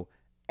new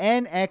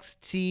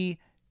NXT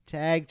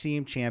Tag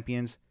Team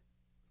Champions,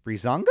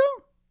 Breezango?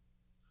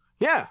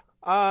 Yeah.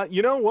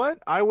 You know what?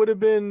 I would have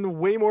been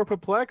way more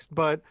perplexed,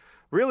 but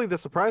really the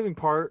surprising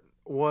part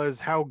was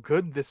how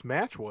good this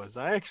match was.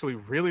 I actually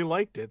really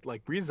liked it.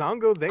 Like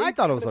Breezango, I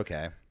thought it was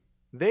okay.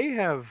 They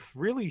have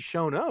really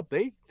shown up.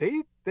 They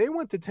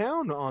went to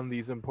town on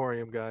these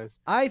Emporium guys.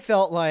 I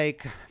felt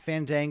like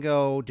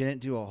Fandango didn't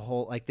do a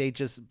whole, like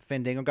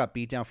Fandango got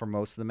beat down for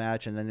most of the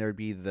match, and then there'd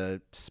be the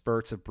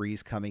spurts of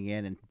Breeze coming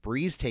in and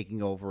Breeze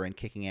taking over and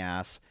kicking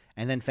ass,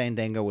 and then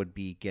Fandango would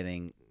be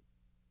getting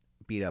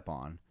beat up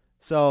on.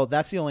 So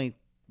that's the only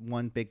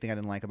one big thing I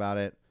didn't like about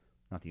it.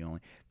 Not the only.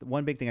 The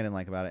one big thing I didn't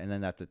like about it, and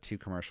then that the 2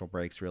 commercial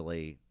breaks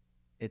really,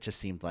 it just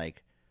seemed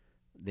like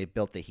they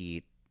built the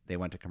heat. They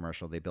went to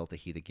commercial. They built the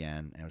heat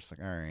again. And it was like,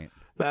 all right.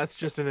 That's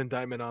just an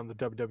indictment on the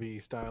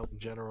WWE style in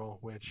general,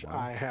 which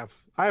I have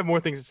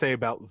more things to say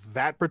about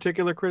that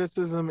particular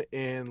criticism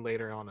in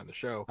later on in the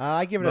show.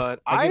 I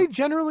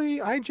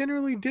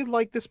generally did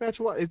like this match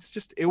a lot.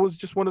 It was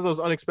just one of those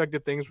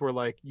unexpected things where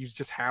like you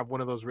just have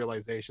one of those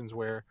realizations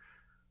where,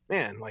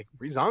 man, like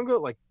Breezango,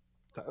 like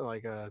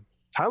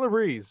Tyler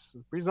Breeze,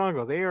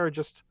 Breezango, they are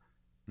just.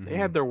 They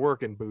had their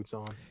working boots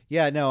on.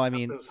 Yeah, no, I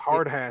mean those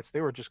hard hats.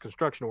 They were just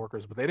construction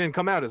workers, but they didn't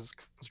come out as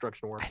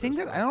construction workers. I don't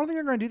think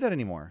they're going to do that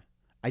anymore.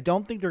 I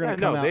don't think they're going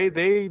to come out.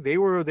 They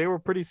were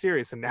pretty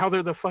serious, and now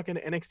they're the fucking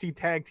NXT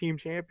Tag Team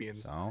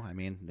Champions. So I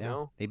mean,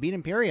 yeah, they beat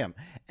Imperium,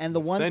 and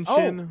that's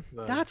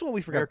what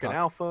we forgot. American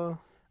Alpha.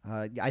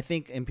 I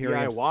think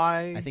Imperium.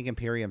 DIY. I think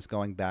Imperium's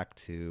going back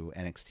to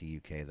NXT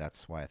UK.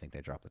 That's why I think they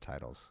dropped the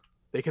titles.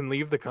 They can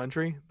leave the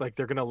country, like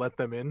they're going to let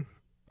them in.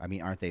 I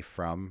mean, aren't they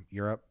from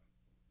Europe?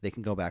 They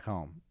can go back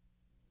home.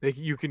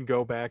 You can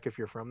go back if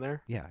you're from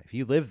there? Yeah, if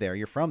you live there,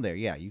 you're from there.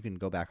 Yeah, you can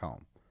go back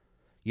home.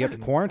 You have to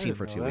quarantine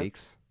for 2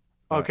 weeks.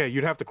 Okay,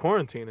 you'd have to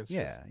quarantine.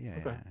 Yeah.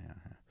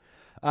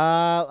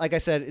 Like I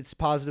said, it's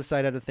positive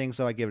side out of things,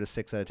 so I give it a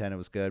 6 out of 10. It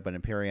was good, but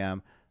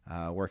Imperium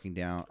working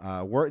down.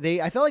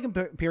 I felt like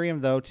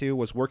Imperium though too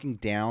was working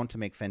down to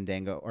make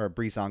Fandango or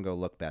Breezango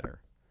look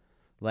better.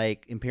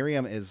 Like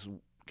Imperium is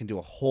can do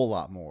a whole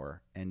lot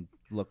more and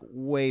look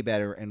way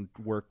better and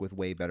work with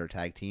way better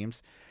tag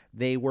teams.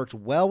 They worked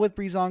well with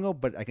Breezango,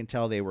 but I can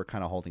tell they were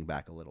kind of holding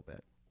back a little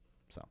bit.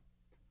 So,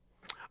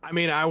 I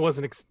mean, I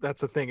wasn't. That's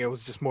the thing. It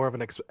was just more of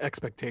an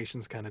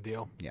expectations kind of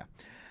deal.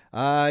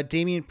 Yeah.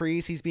 Damian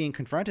Priest, he's being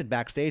confronted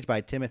backstage by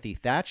Timothy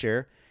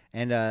Thatcher,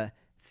 and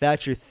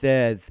Thatcher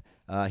says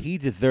he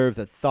deserves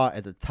a thought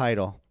at the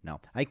title. No,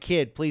 I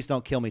kid. Please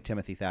don't kill me,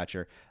 Timothy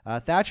Thatcher.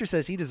 Thatcher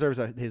says he deserves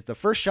the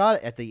first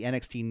shot at the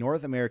NXT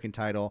North American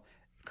title,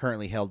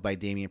 currently held by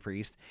Damian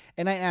Priest.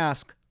 And I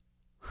ask,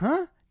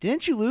 huh?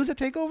 Didn't you lose at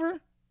TakeOver?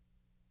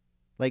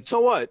 Like, so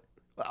what?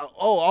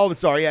 I'm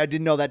sorry. I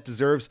didn't know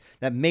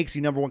that makes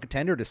you number one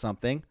contender to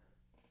something.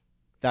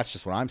 That's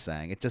just what I'm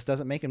saying. It just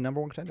doesn't make him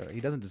number one contender.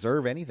 He doesn't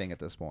deserve anything at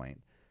this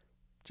point.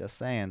 Just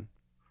saying.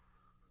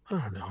 I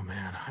don't know,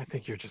 man. I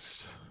think you're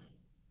just...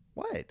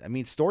 What? I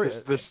mean,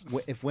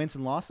 if wins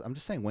and losses, I'm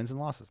just saying wins and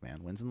losses,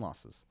 man. Wins and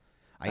losses.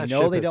 I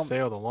know they don't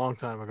sailed a long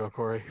time ago,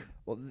 Corey.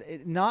 Well,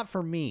 not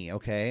for me,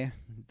 okay?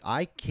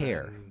 I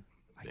care.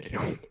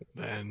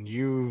 Then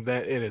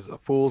it is a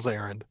fool's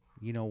errand.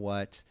 You know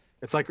what?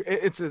 It's like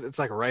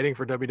writing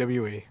for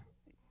WWE.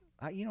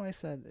 I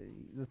said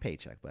the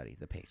paycheck, buddy.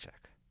 The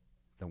paycheck.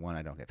 The one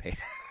I don't get paid.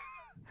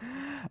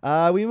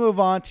 We move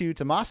on to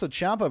Tommaso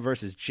Ciampa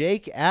versus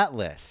Jake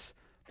Atlas.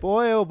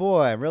 Boy, oh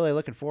boy, I'm really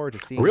looking forward to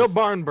seeing real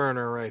barn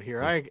burner right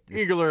here. I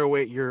eagerly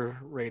await your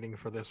rating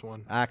for this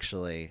one.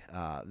 Actually,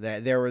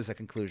 there was a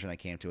conclusion I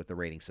came to with the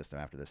rating system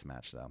after this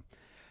match, though.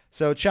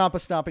 So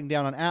Ciampa stomping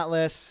down on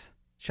Atlas.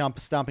 Ciampa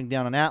stomping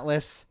down on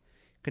Atlas.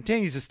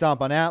 Continues to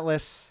stomp on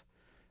Atlas.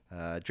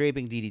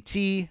 Draping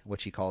DDT,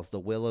 which he calls the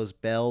Willow's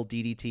Bell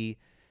DDT.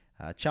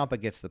 Ciampa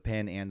gets the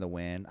pin and the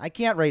win. I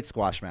can't rate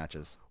squash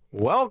matches.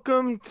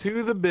 Welcome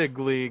to the big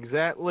leagues,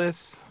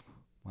 Atlas.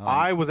 Well,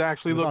 I was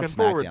actually looking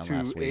forward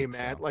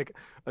to like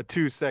a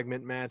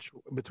 2-segment match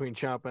between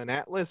Ciampa and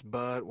Atlas,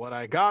 but what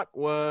I got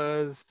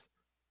was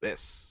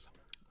this.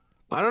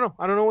 I don't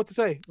know what to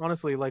say,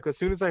 honestly. Like, as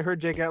soon as I heard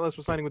Jake Atlas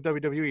was signing with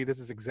WWE, this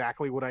is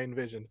exactly what I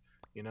envisioned.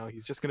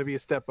 He's just going to be a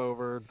step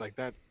over like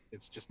that.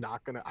 It's just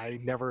not going to, I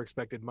never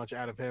expected much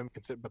out of him,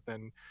 but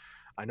then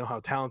I know how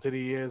talented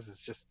he is.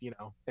 It's just,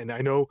 and I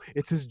know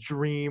it's his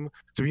dream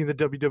to be in the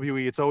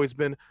WWE. It's always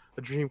been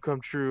a dream come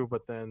true,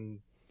 but then,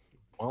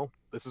 well,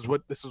 this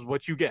is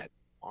what you get,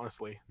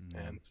 honestly.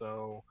 Mm. And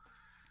so,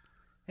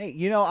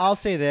 hey, I'll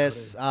say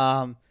this.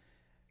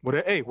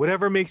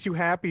 Whatever makes you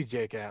happy,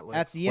 Jake Atlas.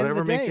 At the end of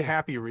the day, whatever makes you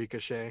happy,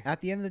 Ricochet. At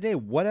the end of the day,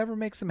 whatever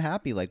makes him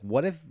happy. Like,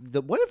 what if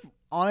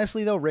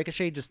honestly though,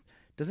 Ricochet just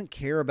doesn't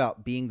care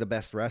about being the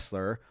best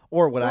wrestler,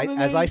 or the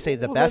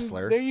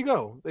bestler. There you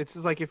go. It's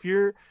just like if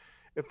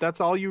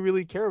that's all you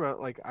really care about,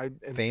 like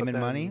fame and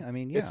money. I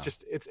mean, yeah.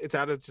 It's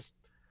out of just.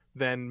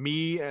 Then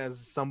me as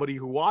somebody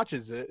who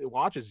watches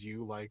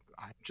you, like,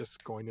 I'm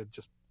just going to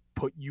just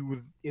put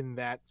you in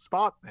that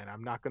spot. Then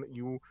I'm not gonna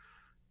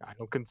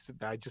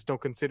I just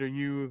don't consider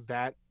you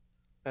that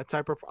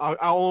type of. I'll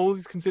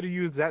always consider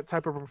you that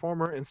type of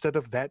performer instead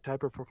of that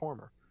type of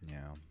performer.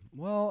 Yeah.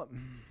 Well.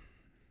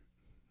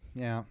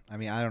 Yeah. I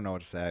mean, I don't know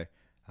what to say.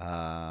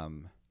 I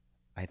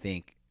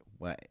think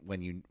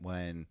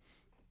when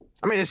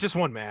I mean, it's just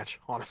one match,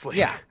 honestly.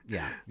 Yeah.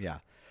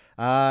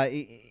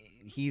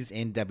 He's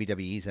in WWE.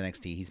 He's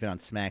NXT. He's been on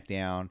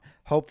SmackDown.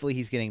 Hopefully,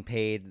 he's getting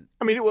paid.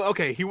 I mean,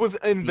 okay, he was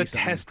in the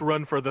test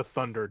run for the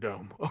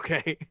Thunderdome.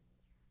 Okay.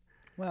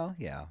 Well,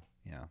 yeah.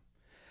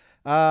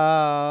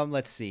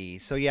 Let's see.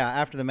 So yeah,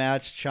 after the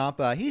match,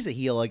 Ciampa, he's a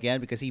heel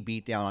again because he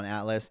beat down on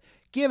Atlas,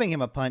 giving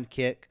him a punt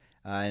kick,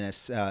 and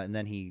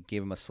then he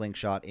gave him a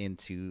slingshot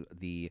into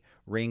the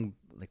ring,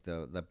 like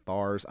the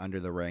bars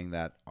under the ring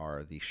that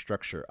are the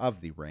structure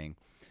of the ring.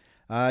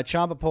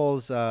 Ciampa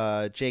pulls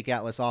Jake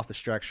Atlas off the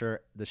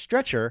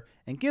stretcher,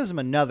 and gives him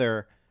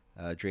another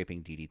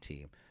draping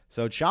DDT.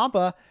 So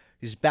Ciampa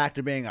is back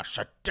to being a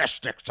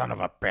sadistic son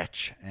of a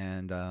bitch.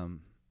 And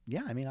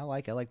yeah, I mean, I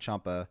like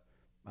Ciampa.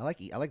 I like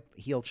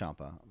heel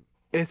Ciampa.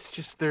 It's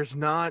just there's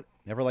not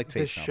never liked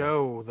face this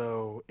show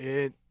though.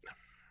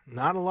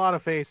 Not a lot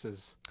of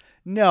faces.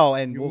 No,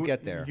 and we'll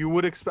get there. You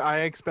would expect.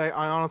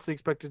 I honestly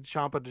expected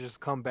Ciampa to just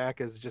come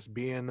back as just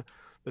being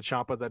the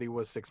Ciampa that he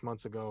was 6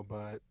 months ago,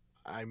 but.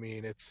 I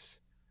mean, it's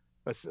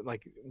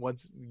like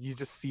once you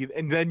just see,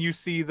 and then you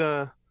see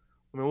I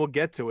mean, we'll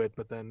get to it,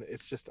 but then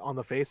it's just on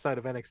the face side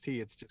of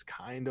NXT, it's just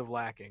kind of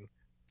lacking.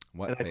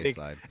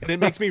 Side? And it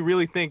makes me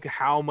really think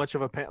how much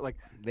of how much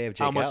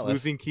Atlas.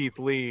 Losing Keith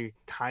Lee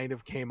kind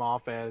of came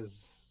off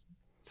as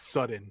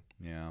sudden.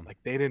 Yeah. Like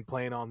they didn't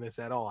plan on this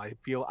at all. I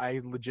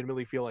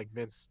legitimately feel like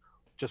Vince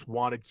just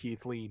wanted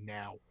Keith Lee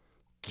now.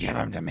 Give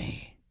him to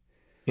me.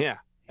 Yeah.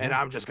 And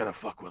I'm just going to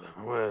fuck with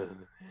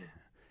him.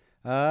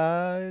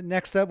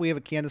 Next up, we have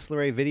a Candice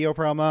LeRae video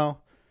promo.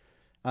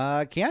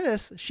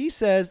 Candice, she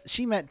says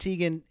she met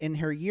Tegan in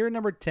her year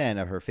number 10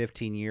 of her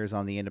 15 years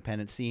on the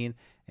independent scene,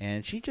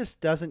 and she just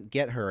doesn't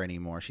get her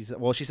anymore. She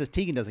says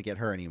Tegan doesn't get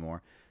her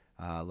anymore.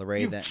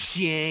 You've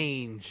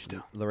changed.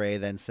 LeRae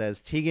then says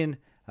Tegan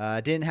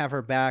didn't have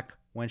her back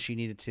when she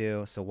needed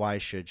to, so why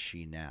should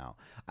she now?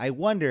 I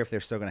wonder if they're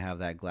still going to have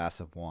that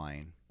glass of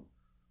wine.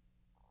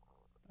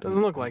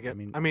 Doesn't look like it.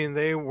 I mean,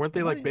 they weren't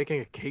like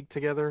baking a cake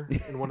together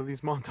in one of these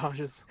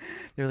montages.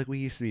 They're like, we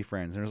used to be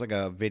friends. There's like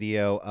a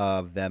video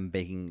of them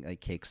baking like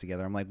cakes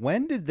together. I'm like,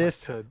 when did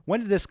this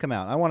come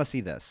out? I want to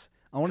see this.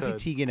 I want to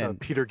see Tegan and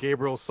Peter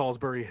Gabriel,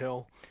 Salisbury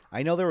Hill.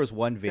 I know there was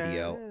one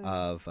video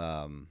of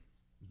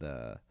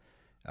the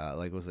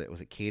was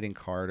it Caden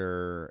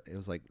Carter? It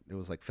was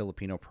like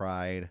Filipino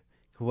Pride.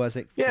 Who was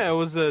it? Yeah,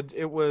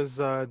 it was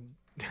I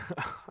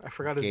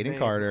forgot his name. Caden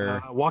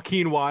Carter,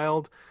 Joaquin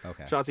Wilde,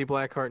 okay. Shotzi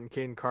Blackheart, and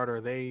Caden Carter.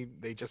 They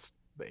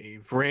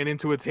ran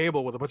into a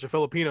table with a bunch of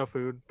Filipino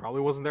food.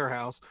 Probably wasn't their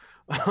house.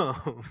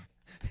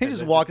 They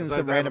just walked into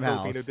some random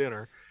house. Filipino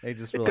dinner. They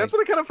just that's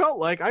what it kind of felt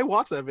like. I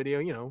watched that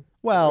video.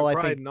 Well,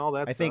 I think and all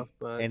that I stuff, think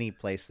but any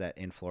place that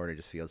in Florida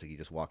just feels like you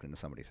just walked into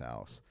somebody's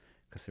house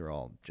because they're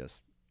all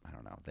just. I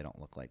don't know. They don't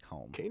look like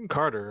home. Caden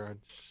Carter,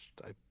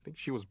 I think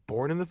she was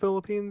born in the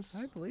Philippines.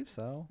 I believe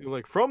so.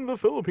 Like from the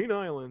Philippine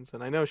Islands.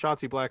 And I know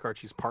Shotzi Blackheart,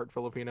 she's part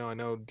Filipino. I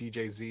know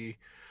DJZ,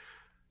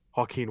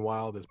 Joaquin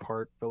Wilde is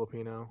part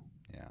Filipino.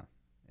 Yeah.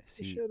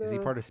 Is he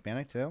part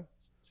Hispanic too?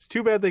 It's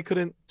too bad they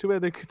couldn't get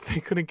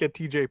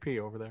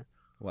TJP over there.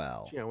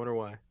 Well. Gee, I wonder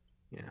why.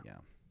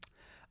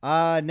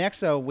 Yeah.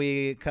 Next,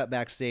 we cut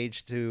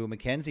backstage to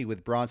Mackenzie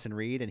with Bronson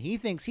Reed, and he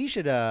thinks he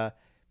should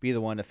be the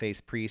one to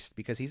face Priest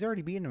because he's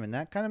already beaten him, and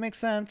that kind of makes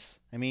sense.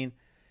 I mean,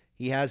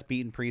 he has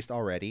beaten Priest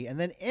already. And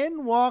then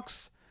in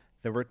walks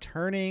the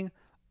returning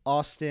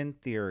Austin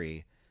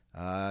Theory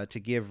to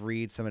give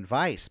Reed some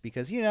advice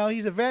because,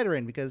 he's a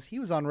veteran because he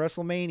was on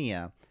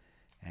WrestleMania.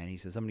 And he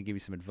says, I'm going to give you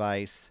some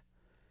advice.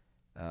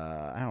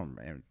 I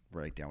don't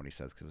write down what he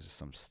says because it was just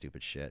some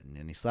stupid shit. And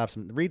then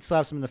Reed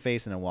slaps him in the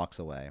face and then walks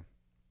away.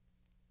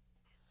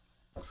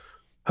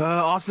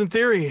 Austin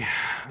Theory,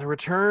 the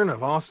return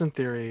of Austin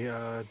Theory.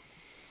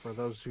 For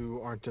those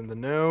who aren't in the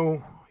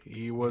know,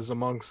 he was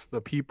amongst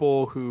the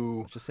people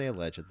who... Just say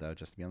alleged, though,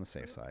 just to be on the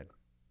safe side.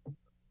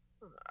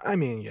 I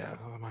mean, yeah,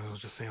 I might as well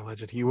just say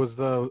alleged. He was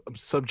the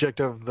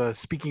subject of the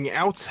speaking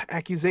out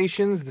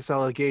accusations. This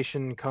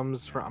allegation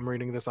comes from... I'm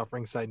reading this off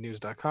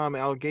ringsidenews.com.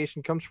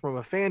 Allegation comes from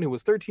a fan who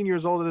was 13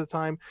 years old at the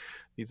time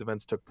these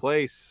events took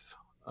place.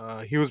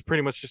 He was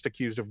pretty much just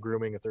accused of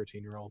grooming a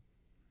 13-year-old.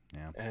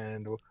 Yeah.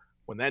 And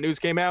when that news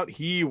came out,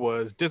 he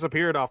was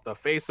disappeared off the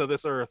face of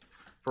this earth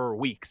for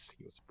weeks.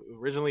 He was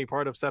originally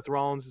part of Seth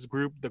Rollins'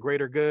 group, The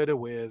Greater Good,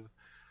 with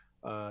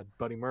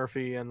Buddy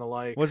Murphy and the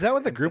like. Was that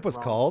what the group was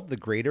called? The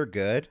Greater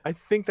Good? I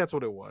think that's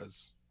what it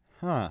was.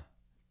 Huh.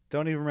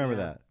 Don't even remember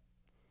that.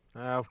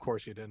 Of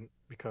course you didn't,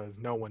 because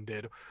no one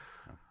did.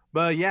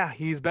 But yeah,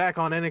 he's back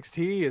on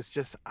NXT. It's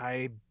just,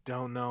 I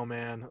don't know,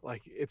 man.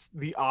 Like, it's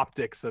the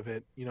optics of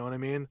it. You know what I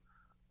mean?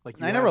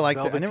 Like, I never liked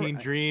Velveteen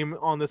Dream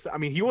on this. I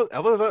mean,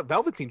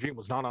 Velveteen Dream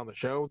was not on the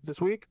show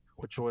this week,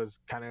 which was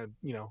kind of,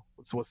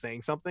 was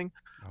saying something.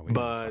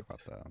 But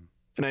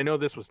and I know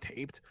this was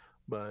taped,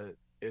 but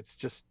it's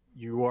just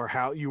you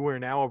are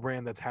now a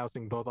brand that's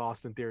housing both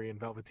Austin Theory and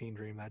Velveteen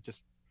Dream.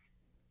 That's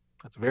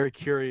a very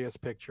curious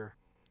picture.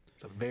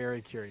 It's a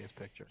very curious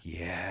picture.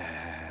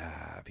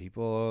 Yeah,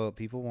 people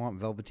want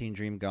Velveteen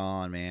Dream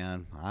gone,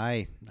 man.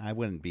 I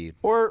wouldn't be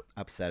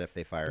upset if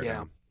they fired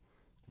him.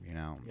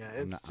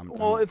 It's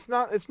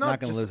not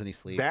going to lose any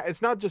sleep.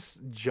 It's not just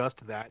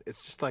that.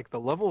 It's just like the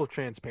level of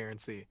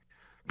transparency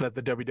that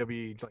the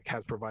WWE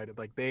has provided.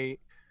 Like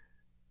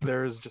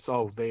they're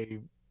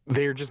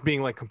just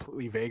being like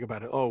completely vague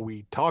about it. Oh,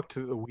 they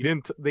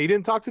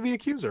didn't talk to the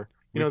accuser.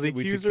 The accuser,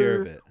 we took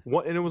care of it.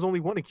 And it was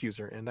only one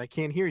accuser, and I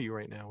can't hear you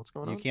right now. What's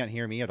going on? You can't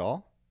hear me at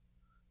all?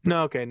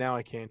 No, okay, now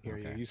I can't hear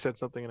you. You said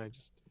something and I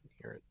just didn't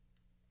hear it.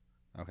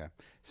 Okay.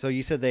 So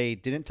you said they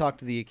didn't talk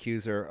to the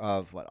accuser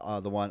of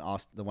the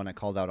one that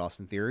called out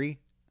Austin Theory?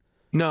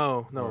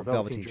 No,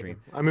 Velveteen Dream.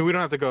 I mean, we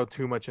don't have to go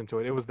too much into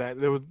it.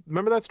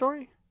 Remember that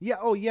story? Yeah.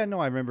 Oh, yeah. No,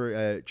 I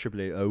remember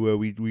AAA. Oh, well,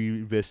 we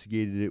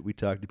investigated it. We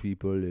talked to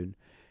people, and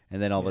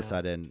then all of a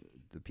sudden,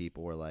 the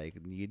people were like,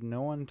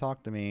 "No one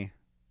talked to me."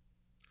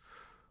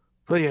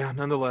 But yeah,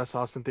 nonetheless,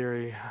 Austin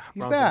Theory.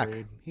 He's back.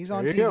 He's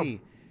on TV.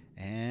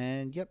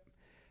 And yep.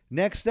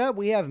 Next up,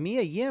 we have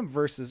Mia Yim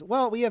versus.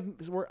 Well,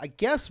 I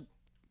guess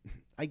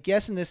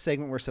in this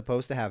segment we're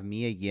supposed to have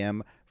Mia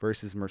Yim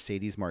versus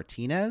Mercedes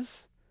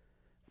Martinez.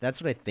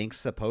 That's what I think's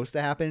supposed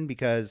to happen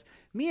because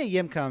Mia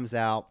Yim comes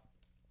out.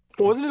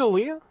 Wasn't it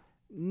Aaliyah?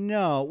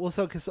 No. Well,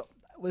 this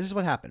is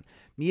what happened.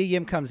 Mia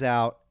Yim comes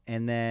out,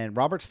 and then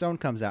Robert Stone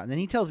comes out, and then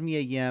he tells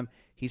Mia Yim,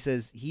 he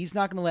says he's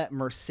not going to let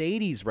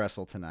Mercedes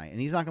wrestle tonight, and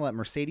he's not going to let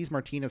Mercedes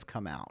Martinez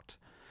come out.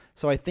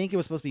 So I think it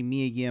was supposed to be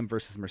Mia Yim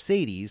versus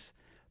Mercedes,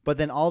 but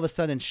then all of a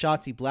sudden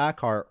Shotzi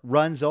Blackheart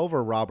runs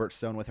over Robert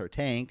Stone with her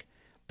tank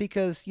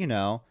because,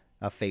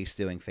 a face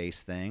doing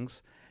face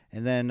things.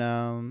 And then,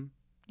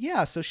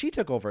 so she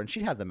took over, and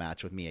she had the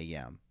match with Mia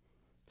Yim.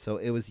 So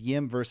it was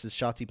Yim versus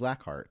Shotzi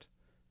Blackheart.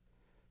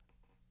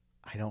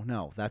 I don't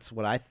know. That's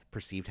what I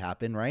perceived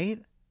happened, right?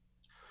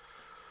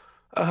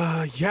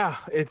 Yeah.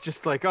 It's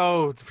just like,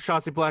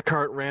 Shotzi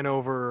Blackheart ran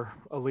over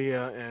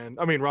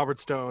Robert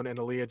Stone, and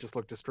Aaliyah just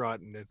looked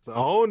distraught, and it's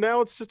now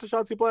it's just a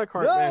Shotzi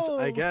Blackheart match,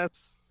 I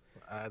guess.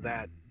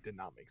 That did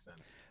not make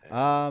sense.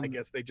 I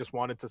guess they just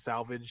wanted to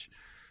salvage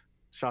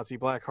Shotzi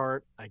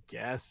Blackheart, I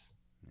guess.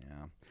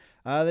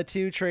 Yeah. The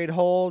two trade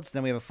holds.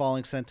 Then we have a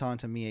falling senton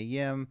to Mia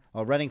Yim.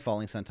 Oh, Redding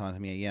falling senton to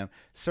Mia Yim.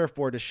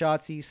 Surfboard to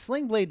Shotzi.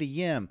 Sling blade to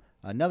Yim.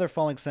 Another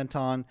falling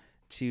senton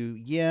to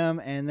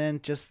Yim. And then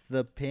just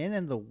the pin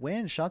and the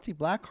win. Shotzi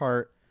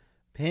Blackheart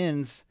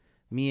pins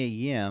Mia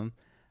Yim.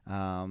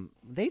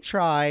 They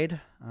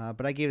tried,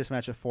 but I gave this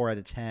match a 4 out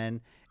of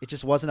 10. It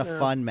just wasn't a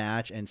fun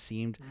match and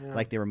seemed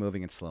like they were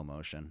moving in slow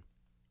motion.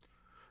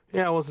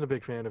 Yeah, I wasn't a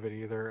big fan of it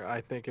either.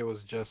 I think it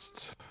was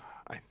just...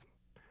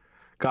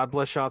 God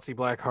bless Shotzi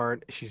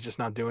Blackheart. She's just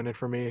not doing it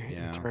for me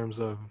in terms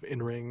of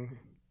in-ring.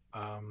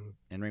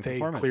 They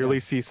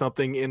clearly see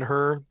something in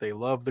her. They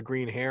love the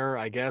green hair,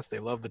 I guess. They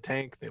love the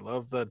tank. They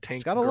love the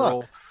tank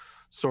girl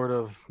sort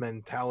of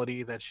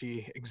mentality that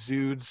she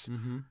exudes.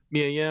 Mm-hmm.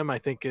 Mia Yim, I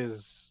think,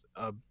 is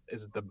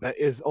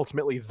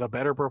ultimately the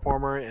better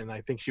performer, and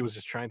I think she was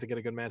just trying to get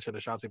a good match at a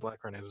Shotzi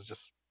Blackheart. And it was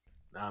just,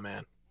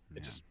 man.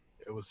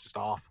 It was just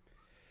off.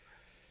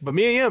 But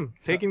Mia Yim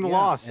taking the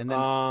loss. And then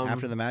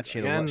after the match, she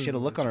had a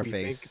look on her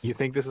face. You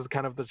think this is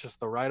kind of just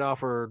the write-off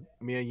for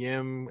Mia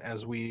Yim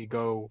as we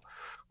go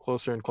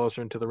closer and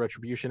closer into the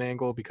Retribution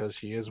angle, because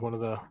she is one of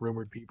the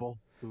rumored people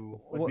who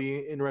would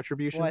be in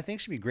Retribution? Well, I think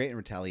she'd be great in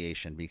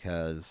Retaliation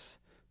because...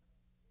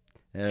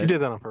 she did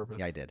that on purpose.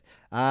 Yeah, I did.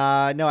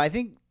 No, I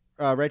think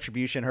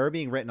Retribution, her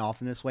being written off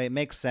in this way, it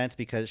makes sense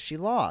because she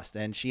lost,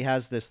 and she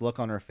has this look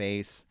on her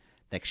face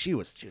like she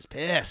was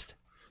pissed.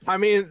 I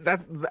mean,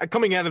 that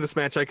coming out of this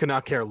match, I could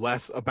not care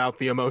less about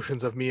the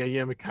emotions of Mia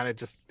Yim. It kind of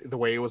just the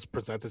way it was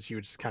presented, she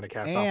would just kind of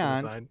cast off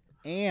to the side.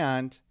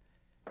 And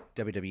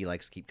WWE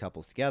likes to keep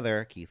couples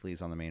together. Keith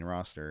Lee's on the main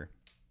roster.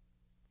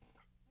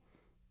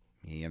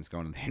 Mia Yim's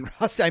going to the main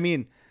roster. I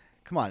mean,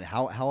 come on,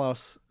 how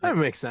else? That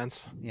makes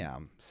sense. Yeah,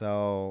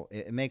 so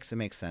it makes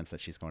sense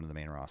that she's going to the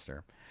main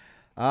roster.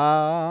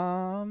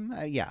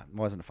 Yeah,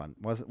 was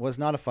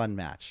not a fun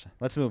match.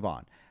 Let's move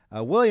on.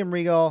 William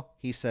Regal,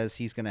 he says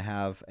he's going to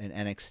have an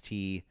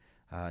NXT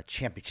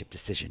championship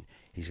decision.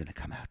 He's going to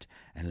come out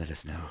and let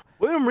us know.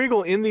 William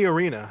Regal in the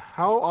arena.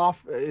 How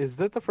often is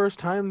that? The first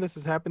time this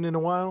has happened in a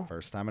while?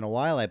 First time in a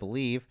while, I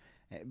believe.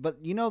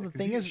 But the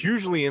thing is,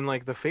 usually in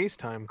like the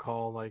FaceTime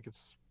call, like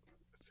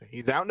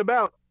he's out and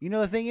about.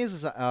 The thing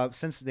is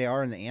since they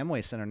are in the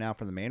Amway Center now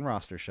for the main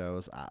roster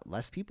shows,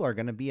 less people are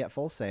going to be at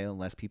Full Sail.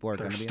 Less people are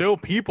going to be. There's still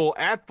people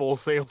at Full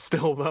Sail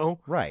still,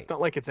 though. Right. It's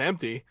not like it's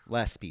empty.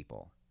 Less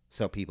people.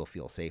 So people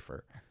feel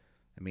safer.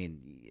 I mean,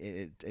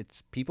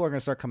 it's people are going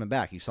to start coming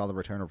back. You saw the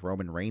return of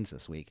Roman Reigns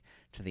this week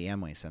to the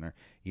Amway Center.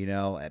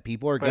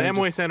 People are going. But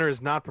Amway Center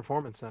is not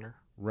Performance Center.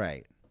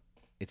 Right.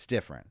 It's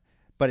different,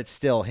 but it's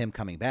still him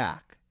coming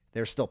back.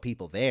 There's still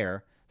people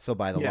there. So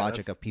by the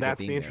logic of people being there,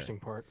 that's the interesting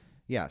part.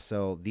 Yeah.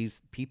 So these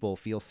people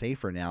feel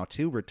safer now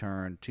to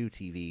return to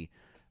TV.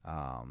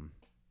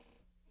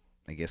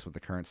 I guess with the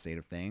current state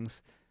of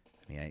things,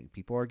 I mean,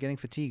 people are getting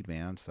fatigued,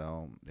 man.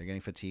 So they're getting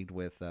fatigued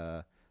with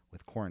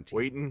quarantine,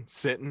 waiting,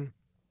 sitting.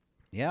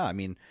 Yeah, I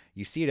mean,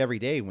 you see it every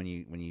day when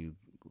you.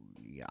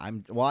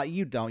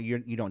 You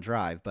don't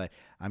drive, but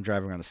I'm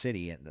driving around the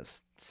city, and the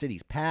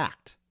city's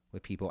packed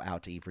with people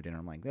out to eat for dinner.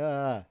 I'm like,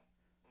 Are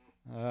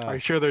you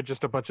sure they're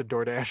just a bunch of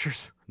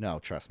DoorDashers? No,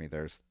 trust me.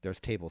 There's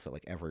tables at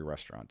like every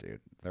restaurant, dude.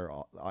 They're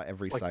all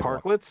every like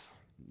sidewalk. Parklets.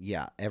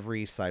 Yeah,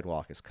 every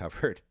sidewalk is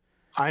covered.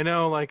 I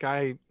know,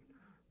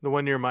 the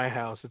one near my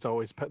house, it's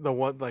always the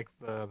one like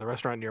the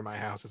restaurant near my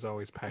house is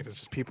always packed. It's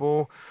just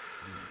people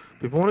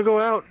want to go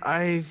out.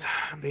 They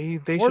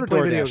should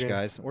play video games,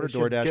 guys. Order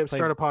DoorDash.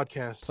 Start a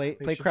podcast.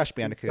 Play Crash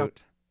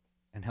Bandicoot,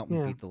 and help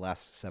me beat the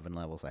last 7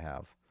 levels I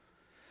have.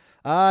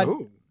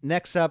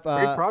 Next up,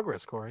 great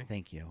progress, Corey.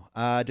 Thank you.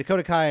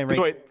 Dakota Kai and Ray.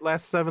 Wait,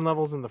 last 7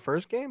 levels in the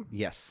first game?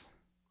 Yes.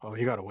 Oh,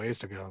 you got a ways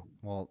to go.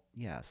 Well,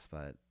 yes,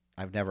 but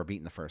I've never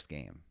beaten the first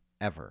game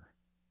ever.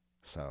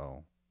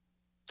 So.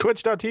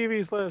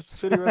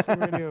 Twitch.tv/City Wrestling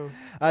Radio.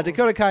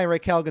 Dakota Kai and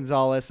Raquel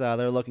Gonzalez,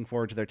 they're looking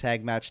forward to their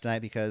tag match tonight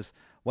because,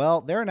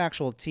 well, they're an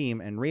actual team,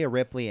 and Rhea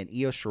Ripley and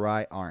Io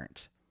Shirai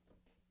aren't.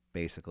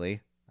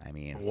 Basically, I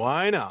mean,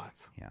 why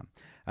not? Yeah.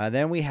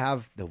 Then we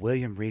have the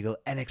William Regal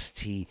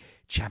NXT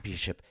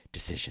Championship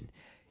decision.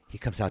 He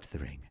comes out to the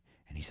ring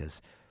and he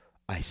says,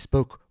 "I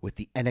spoke with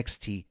the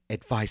NXT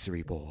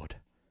Advisory Board."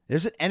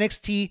 There's an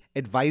NXT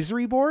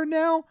Advisory Board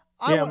now.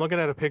 I'm looking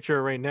at a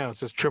picture right now. It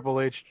says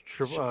Triple H,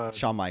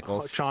 Shawn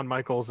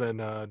Michaels,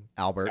 and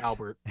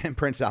Albert, and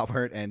Prince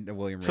Albert, and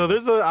William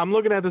Regal. So I'm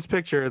looking at this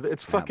picture.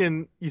 It's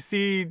fucking. You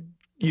see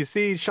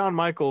Shawn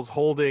Michaels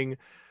holding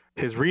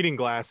his reading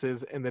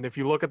glasses, and then if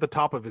you look at the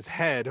top of his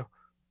head,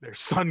 there's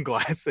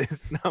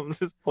sunglasses. And I'm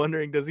just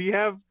wondering, does he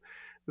have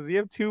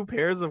 2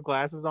 pairs of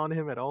glasses on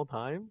him at all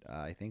times?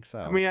 I think so.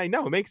 I mean, I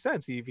know it makes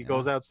sense. If he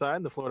goes outside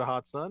in the Florida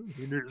hot sun,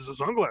 he needs the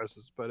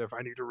sunglasses. But if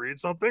I need to read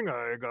something,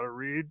 I gotta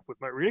read with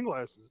my reading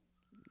glasses.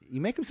 You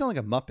make him sound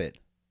like a Muppet.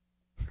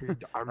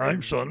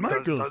 I'm Shawn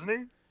Michaels. Doesn't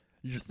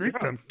he? You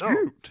think I'm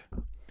cute?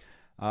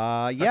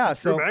 Yeah. Drew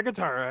So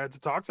McIntyre, I had to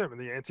talk to him in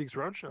the Antiques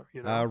Roadshow.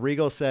 You know,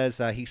 Regal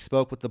says he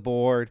spoke with the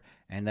board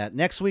and that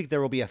next week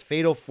there will be a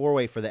fatal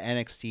 4-way for the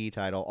NXT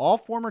title. All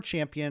former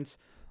champions,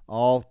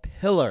 all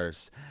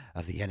pillars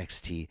of the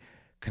NXT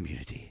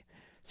community.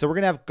 So we're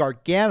gonna have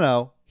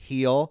Gargano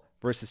heel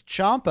versus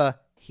Ciampa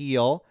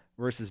heel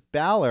versus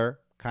Balor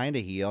kind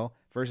of heel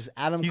versus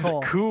Adam he's Cole.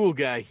 a cool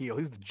guy heel.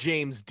 He's the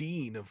James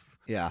Dean of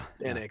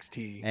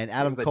NXT. And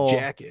Adam the Cole.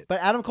 Jacket.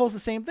 But Adam Cole's the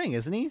same thing,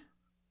 isn't he?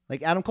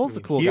 Like Adam Cole's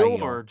the cool heel guy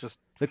heel. Or just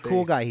the face?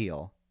 Cool guy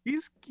heel.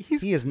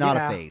 He is not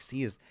a face.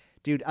 He is,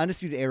 dude.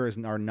 Undisputed Eras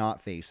are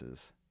not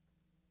faces.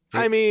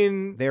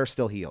 They're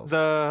still heels.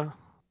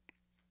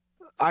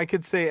 I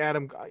could say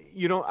Adam.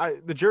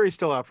 The jury's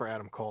still out for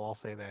Adam Cole. I'll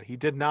say that he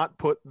did not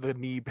put the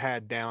knee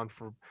pad down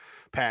for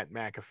Pat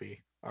McAfee.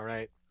 All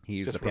right. He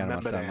used the Panama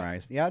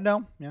Sunrise. Yeah.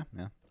 No. Yeah.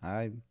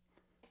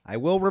 I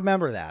will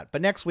remember that.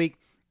 But next week,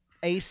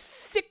 a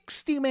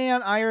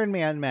 60-man Iron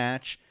Man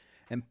match.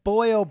 And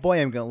boy, oh boy,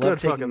 I'm gonna love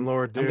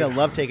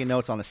taking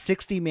notes on a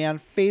 60-man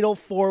fatal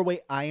 4-way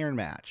Iron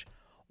match.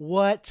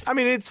 What? I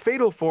mean, it's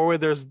fatal 4-way.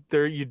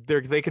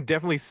 They could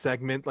definitely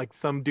segment. Like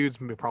some dudes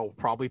may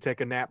probably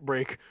take a nap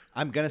break.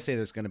 I'm gonna say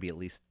there's gonna be at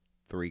least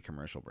 3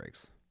 commercial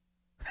breaks.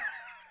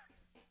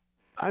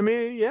 I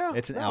mean, yeah,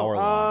 it's an hour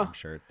long. I'm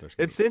sure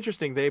it's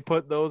interesting. They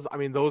put those. I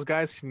mean, those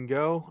guys can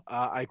go.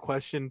 I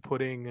question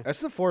putting. That's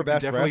the 4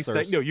 best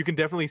wrestlers. You can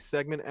definitely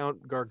segment out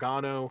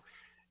Gargano.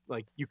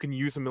 Like you can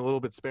use him a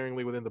little bit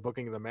sparingly within the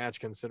booking of the match,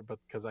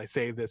 because I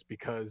say this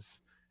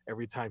because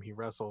every time he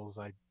wrestles,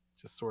 I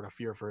just sort of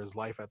fear for his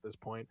life at this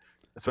point,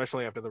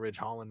 especially after the Ridge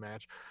Holland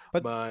match.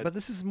 But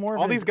this is more.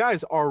 All these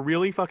guys are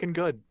really fucking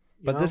good.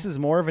 But this is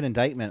more of an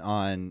indictment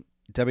on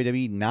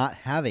WWE not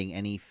having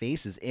any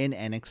faces in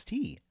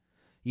NXT.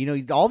 You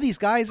know, all these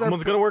guys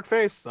Someone's gonna work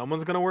face. Well,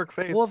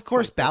 of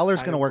course,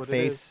 Balor's gonna work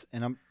face,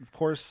 and of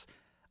course,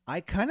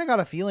 I kind of got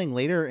a feeling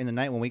later in the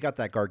night when we got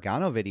that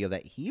Gargano video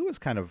that he was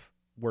kind of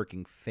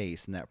working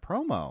face in that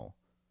promo.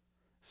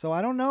 So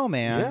I don't know,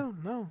 man.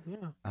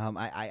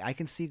 I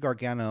can see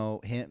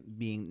Gargano him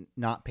being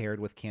not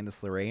paired with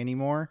Candice LeRae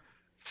anymore.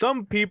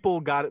 Some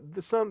people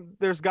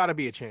there's got to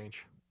be a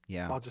change.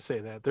 Yeah, I'll just say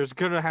that there's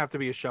gonna have to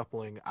be a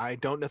shuffling. I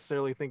don't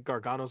necessarily think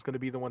Gargano's gonna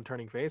be the one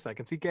turning face. I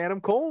can see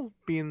Adam Cole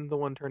being the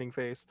one turning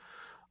face.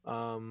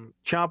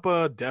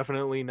 Ciampa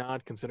definitely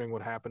not, considering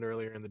what happened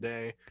earlier in the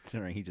day.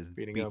 Considering he just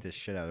beat the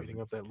shit out of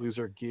him. Up that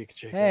loser geek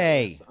chick.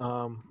 Hey,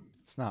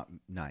 it's not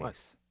nice. What?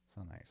 It's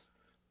not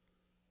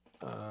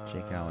nice.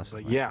 Jake Ellis.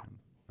 But yeah.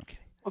 Okay.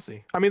 We'll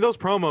see. I mean, those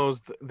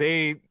promos,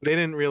 they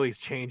didn't really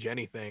change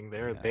anything.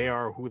 They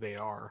are who they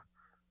are.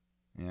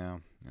 Yeah.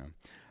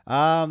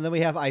 Then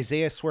we have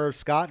Isaiah Swerve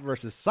Scott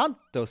versus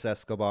Santos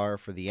Escobar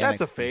for the NXT.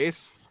 That's a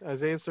face.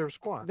 Isaiah Swerve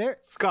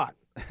Scott.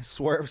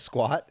 Swerve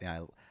Squat.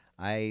 Yeah.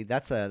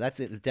 That's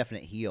a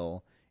definite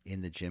heel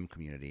in the gym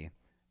community.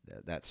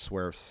 That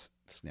Swerve's.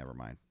 Never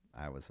mind.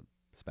 It's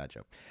a bad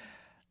joke.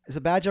 It's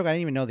a bad joke. I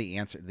didn't even know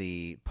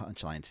the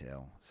punchline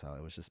to. So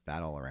it was just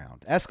bad all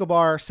around.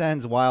 Escobar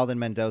sends Wild and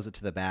Mendoza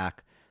to the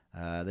back.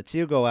 The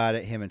two go at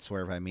it. Him and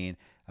Swerve.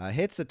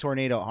 Hits a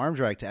tornado arm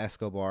drag to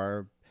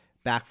Escobar.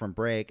 Back from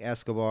break.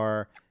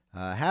 Escobar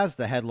has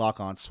the headlock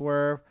on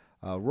Swerve.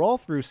 Roll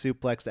through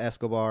suplex to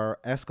Escobar.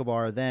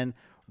 Escobar then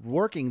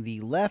working the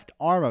left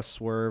arm of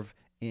Swerve,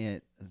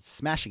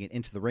 smashing it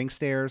into the ring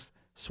stairs.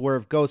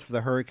 Swerve goes for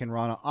the Hurricane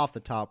Rana off the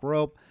top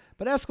rope,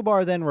 but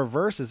Escobar then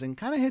reverses and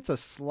kind of hits a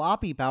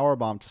sloppy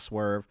powerbomb to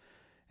Swerve.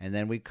 And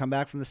then we come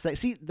back from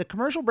the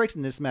commercial breaks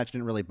in this match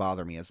didn't really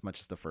bother me as much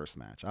as the first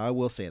match. I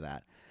will say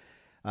that.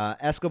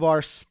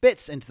 Escobar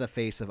spits into the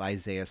face of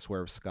Isaiah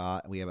Swerve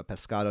Scott. We have a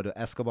Pescado to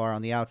Escobar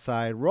on the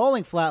outside,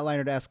 rolling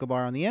flatliner to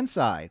Escobar on the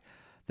inside.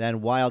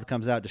 Then Wild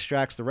comes out,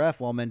 distracts the ref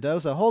while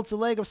Mendoza holds the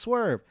leg of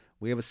Swerve.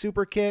 We have a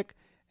super kick,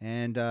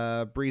 and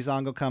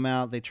Breezango come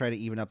out. They try to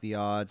even up the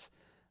odds.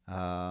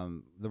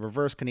 The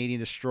reverse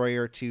Canadian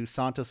Destroyer to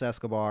Santos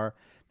Escobar.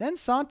 Then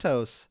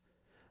Santos,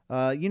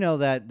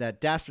 that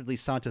dastardly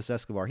Santos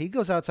Escobar, he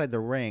goes outside the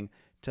ring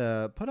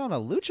to put on a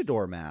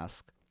luchador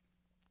mask.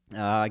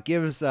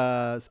 Gives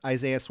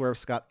Isaiah Swerve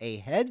Scott a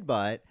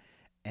headbutt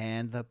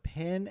and the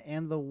pin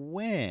and the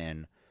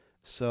win.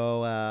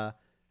 So,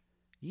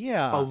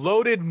 yeah. A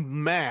loaded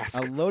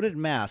mask.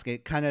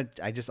 It kind of,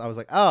 I was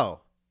like,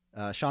 oh,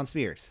 Sean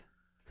Spears.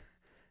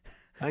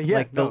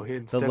 Like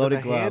instead of the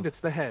hand,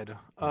 it's the head.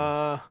 That's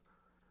all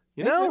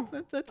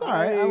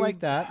right. I like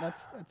that.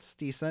 That's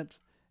decent.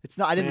 It's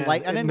not. I didn't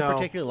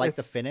particularly like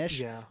the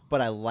finish,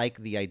 but I like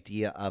the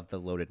idea of the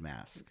loaded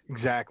mask.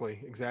 Exactly.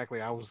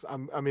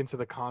 I'm into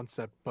the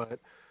concept, but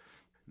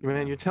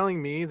man, you're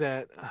telling me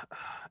that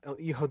El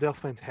Hijo del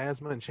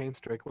Fantasma and Shane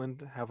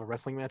Strickland have a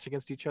wrestling match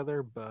against each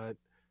other, but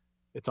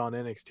it's on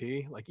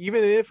NXT. Like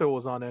even if it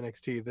was on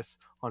NXT, this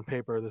on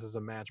paper this is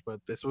a match, but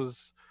this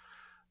was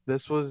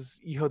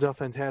Hijo del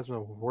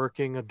Fantasma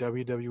working a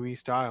WWE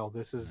style.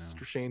 This is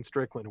Shane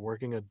Strickland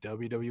working a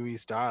WWE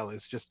style.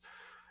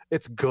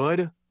 It's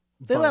good.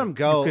 They let him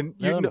go. They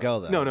let him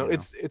go though. No,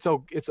 it's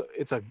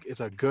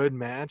a good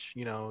match.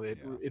 You know, it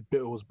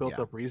was built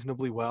up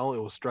reasonably well. It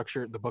was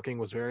structured. The booking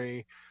was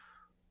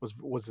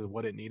was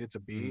what it needed to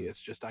be.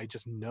 It's just you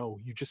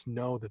just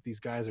know that these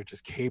guys are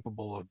just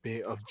capable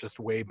of just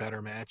way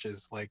better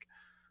matches. Like,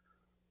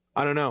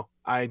 I don't know.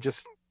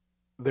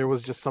 There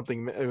was just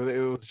something. It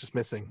was just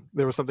missing.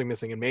 There was something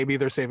missing, and maybe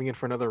they're saving it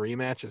for another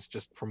rematch. It's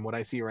just, from what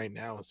I see right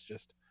now, it's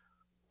just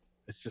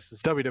this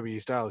WWE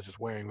style is just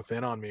wearing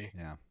thin on me.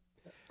 Yeah.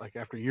 Like,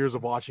 after years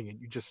of watching it,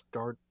 you just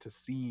start to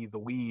see the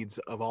weeds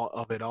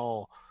of it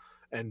all,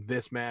 and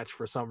this match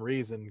for some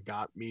reason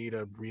got me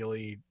to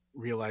really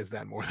realize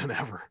that more than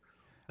ever.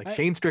 Like,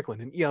 Shane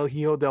Strickland and El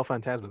Hijo del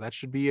Fantasma, that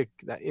should be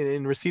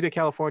in Reseda,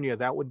 California.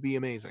 That would be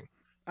amazing.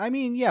 I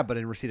mean, yeah, but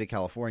in Reseda,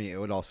 California, it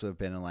would also have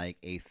been like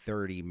a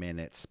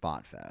 30-minute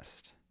spot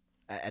fest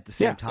at the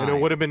same time. And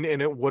it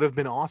would have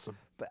been awesome.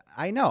 But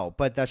I know,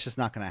 but that's just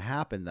not going to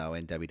happen though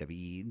in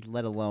WWE,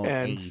 let alone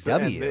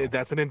AEW. And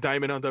that's an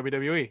indictment on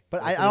WWE.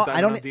 But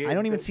I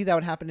don't even see that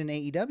would happen in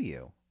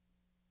AEW.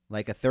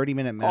 Like a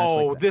 30-minute match.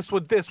 Oh, like this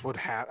would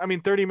have. I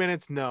mean, 30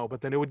 minutes, no,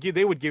 but then they would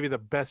give you the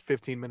best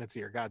 15 minutes of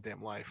your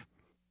goddamn life.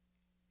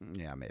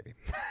 Yeah, maybe.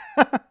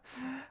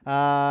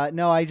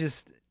 No,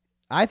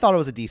 I thought it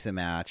was a decent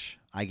match.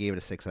 I gave it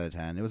a 6 out of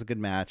 10. It was a good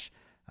match.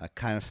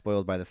 Kind of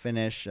spoiled by the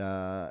finish.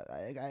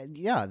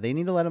 They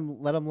need to let him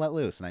let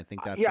loose, and I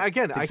think that's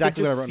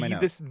exactly what I wrote in my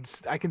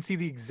notes. I can see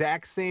the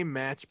exact same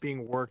match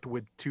being worked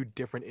with two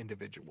different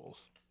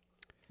individuals.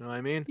 You know what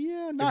I mean?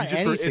 Yeah,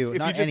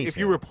 if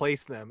you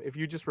replace them, if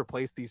you just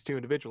replace these two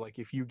individuals, like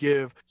if you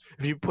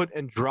put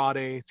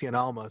Andrade Cien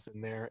Almas in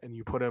there and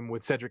you put him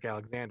with Cedric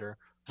Alexander,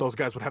 those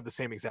guys would have the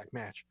same exact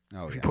match.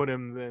 If you put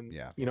him, then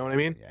you know what I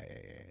mean? Yeah,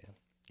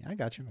 I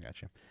got you.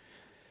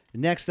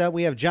 Next up,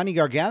 we have Johnny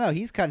Gargano.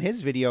 He's cut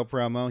his video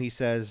promo. He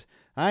says,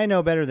 "I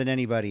know better than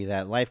anybody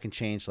that life can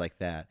change like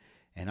that.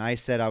 And I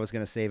said I was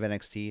going to save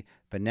NXT,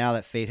 but now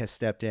that fate has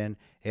stepped in,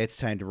 it's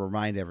time to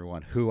remind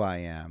everyone who I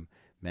am."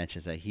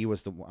 Mentions that he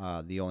was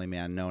the only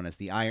man known as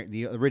the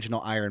original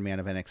Iron Man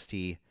of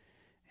NXT.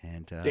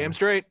 And damn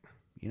straight.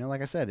 You know,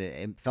 like I said,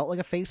 it felt like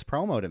a face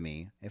promo to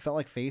me. It felt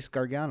like face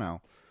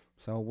Gargano.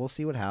 So we'll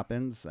see what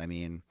happens. I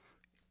mean,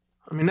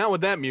 not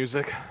with that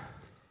music.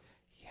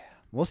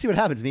 We'll see what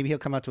happens. Maybe he'll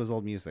come out to his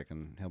old music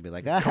and he'll be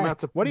like, come out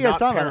to what are you guys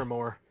talking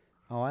Paramore.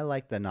 About? Oh, I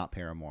like the Not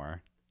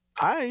Paramore.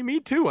 Me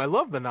too. I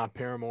love the Not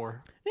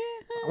Paramore.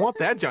 I want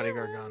that Johnny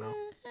Gargano.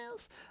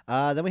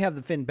 Then we have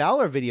the Finn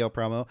Balor video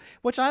promo,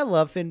 which I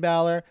love Finn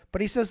Balor,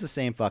 but he says the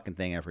same fucking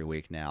thing every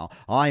week now.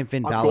 I'm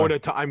Finn Balor.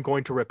 I'm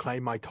going to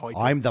reclaim my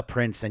title. I'm the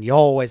prince, and you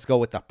always go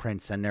with the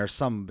prince, and there's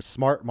some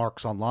smart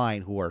marks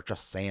online who are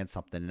just saying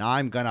something, and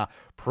I'm going to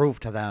prove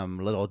to them,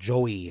 little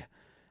Joey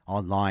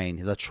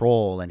online, the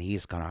troll, and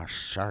he's going to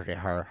shart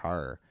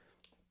her.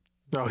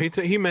 No,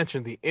 he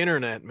mentioned the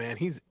internet, man.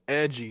 He's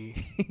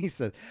edgy. he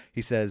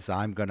says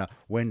I'm gonna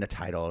win the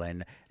title,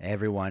 and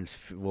everyone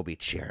will be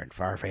cheering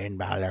for Finn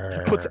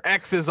Balor. He puts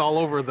X's all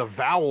over the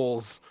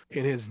vowels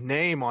in his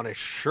name on his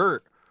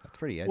shirt. That's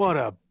pretty edgy. What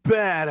a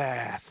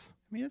badass!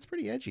 I mean, that's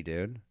pretty edgy,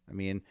 dude. I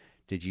mean,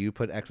 did you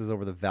put X's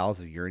over the vowels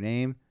of your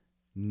name?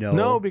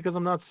 No, because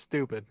I'm not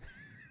stupid.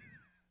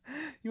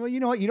 You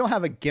know what? You don't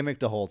have a gimmick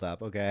to hold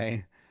up,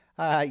 okay?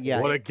 Yeah.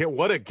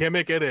 What a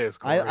gimmick it is,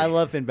 Corey. I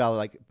love Finn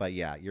Balor, but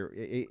yeah,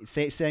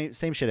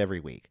 same shit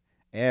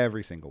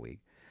every single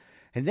week.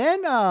 And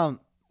then,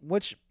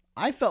 which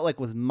I felt like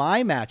was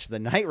my match of the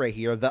night right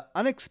here, the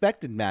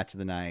unexpected match of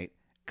the night,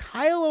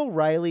 Kyle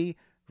O'Reilly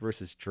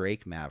versus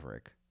Drake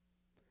Maverick.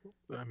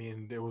 I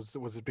mean,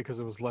 was it because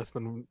it was less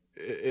than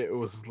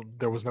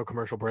there was no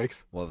commercial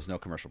breaks? Well, it was no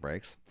commercial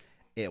breaks.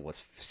 It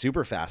was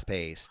super fast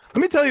paced.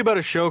 Let me tell you about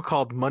a show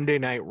called Monday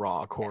Night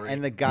Raw, Corey.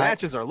 And the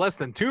matches are less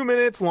than 2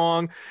 minutes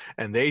long,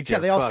 and they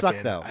just they all suck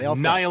though. They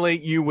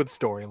annihilate you with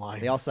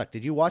storylines. They all suck.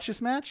 Did you watch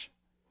this match?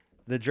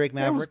 The Drake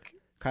Maverick,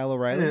 Kyle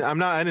O'Reilly.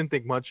 I didn't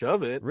think much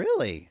of it. Really?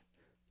 Really.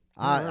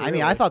 I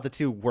mean, I thought the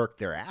two worked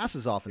their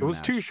asses off. It was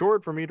too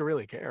short for me to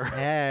really care.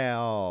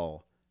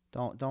 Hell,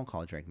 don't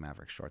call Drake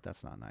Maverick short.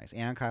 That's not nice.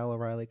 And Kyle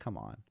O'Reilly, come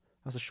on,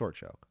 that was a short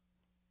joke.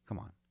 Come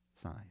on,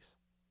 it's not nice.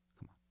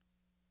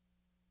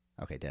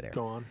 Okay, dead air.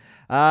 Go on.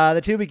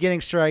 The two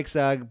beginning strikes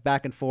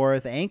back and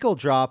forth. An ankle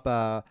drop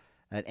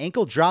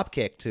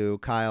kick to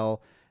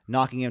Kyle,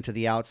 knocking him to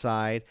the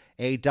outside.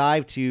 A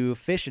dive to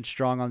Fish and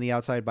Strong on the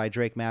outside by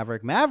Drake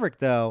Maverick. Maverick,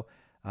 though,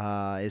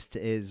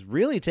 is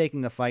really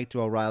taking the fight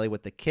to O'Reilly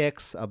with the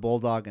kicks, a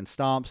bulldog, and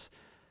stomps.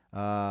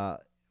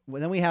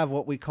 Then we have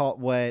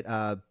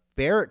what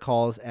Barrett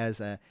calls as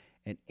an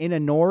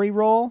Inanori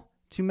roll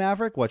to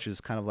Maverick, which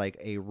is kind of like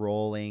a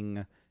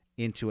rolling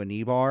into a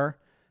knee bar.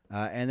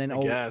 And then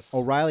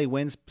O'Reilly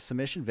wins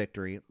submission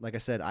victory. Like I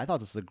said, I thought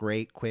this was a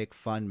great, quick,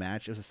 fun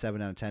match. It was a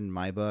 7 out of 10 in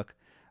my book.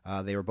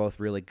 They were both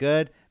really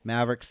good.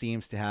 Maverick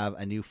seems to have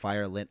a new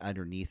fire lit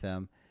underneath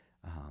him.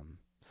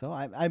 So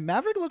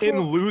Maverick looks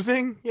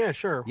losing. Yeah,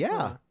 sure.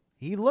 Yeah,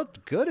 he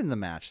looked good in the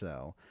match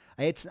though.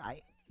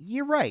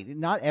 You're right.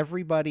 Not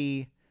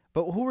everybody,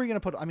 but who are you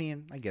gonna put? I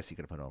mean, I guess you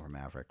could have put over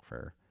Maverick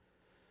for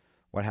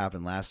what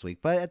happened last week.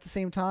 But at the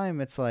same time,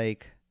 it's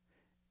like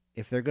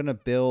if they're gonna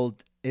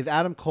build, if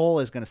Adam Cole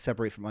is gonna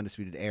separate from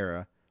Undisputed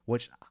Era,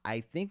 which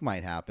I think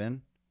might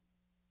happen,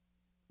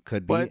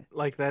 could be. But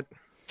like that,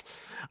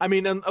 I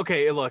mean,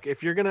 okay, look,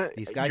 if you're gonna,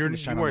 These guys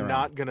you are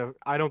not gonna.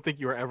 I don't think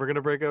you are ever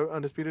gonna break a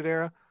Undisputed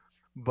Era.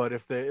 But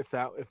if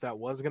that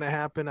was gonna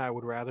happen, I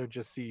would rather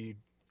just see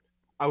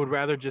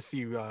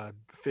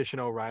Fish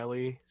and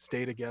O'Reilly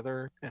stay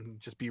together and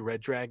just be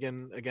Red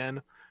Dragon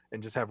again,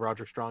 and just have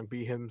Roderick Strong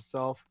be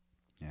himself.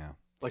 Yeah.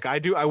 Like I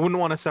wouldn't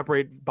want to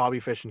separate Bobby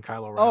Fish and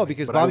Kyle O'Reilly. Oh,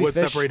 because Bobby I would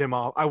Fish... separate him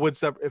off.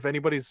 If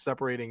anybody's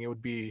separating, it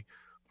would be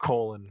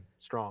Cole and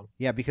Strong.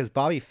 Yeah, because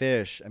Bobby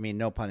Fish, I mean,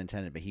 no pun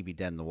intended, but he'd be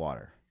dead in the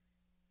water.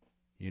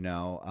 That's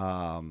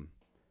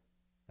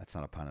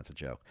not a pun, that's a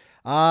joke.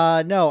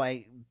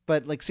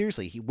 But like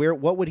seriously,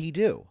 what would he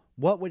do?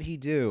 What would he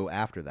do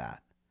after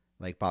that?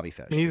 Like Bobby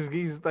Fish.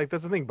 He's like,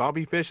 that's the thing.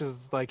 Bobby Fish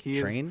is like,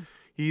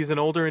 he's an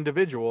older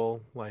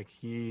individual. Like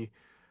he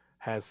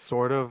has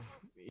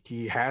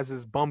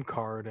his bump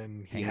card,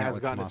 and he has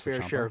gotten his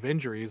fair share of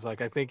injuries.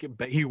 Like I think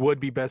he would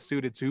be best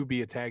suited to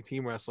be a tag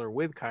team wrestler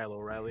with Kyle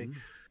O'Reilly,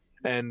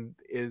 and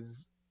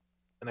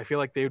I feel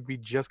like they would be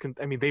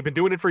they've been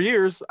doing it for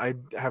years. I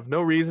have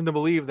no reason to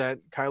believe that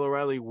Kyle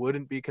O'Reilly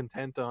wouldn't be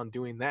content on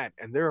doing that.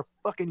 And they're a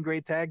fucking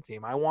great tag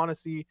team. I want to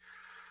see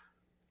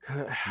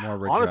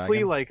more. Honestly,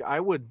 Dragon. Like I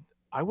would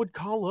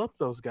call up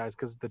those guys,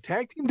 because the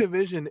tag team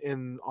division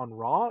on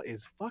Raw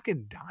is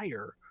fucking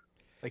dire.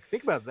 Like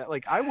think about that.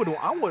 Like I would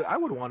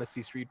want to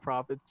see Street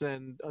Profits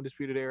and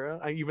Undisputed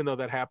Era, even though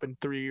that happened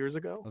 3 years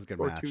ago. That was a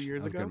good or match. 2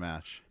 years ago. That was a good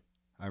match.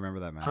 I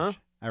remember that match. Huh?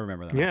 I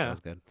remember that match. Yeah. That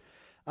was good.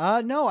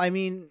 No, I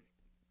mean,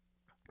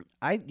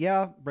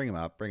 bring him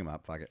up.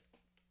 Fuck it.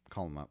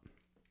 Call him up.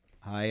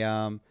 I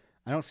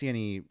don't see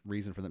any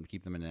reason for them to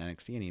keep them in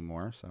NXT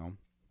anymore, so.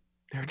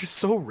 They're just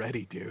so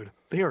ready, dude.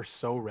 They are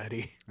so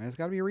ready. There's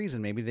got to be a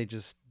reason. Maybe they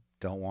just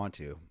don't want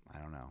to. I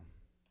don't know.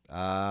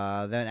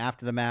 Then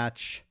after the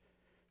match,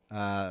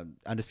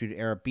 Undisputed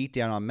Era beat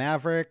down on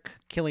Maverick.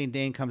 Killian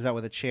Dane comes out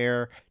with a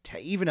chair to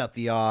even up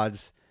the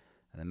odds.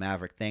 And then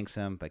Maverick thanks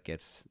him, but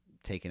gets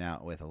taken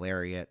out with a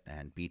lariat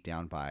and beat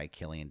down by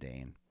Killian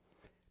Dane.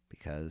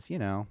 Because,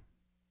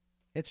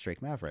 it's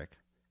Drake Maverick.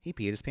 He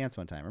peed his pants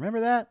one time. Remember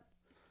that?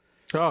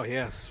 Oh,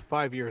 yes.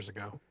 5 years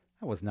ago.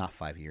 That was not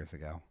 5 years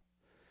ago.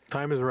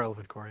 Time is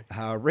irrelevant, Corey.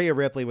 Rhea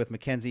Ripley with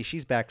Mackenzie.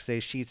 She's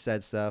backstage. She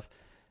said stuff.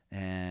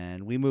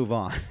 And we move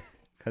on.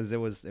 Because it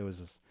was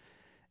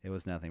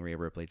nothing. Rhea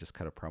Ripley just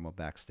cut a promo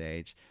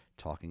backstage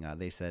talking.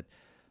 They said,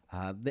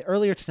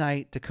 earlier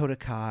tonight, Dakota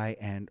Kai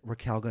and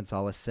Raquel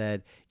Gonzalez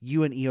said,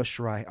 you and Io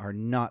Shirai are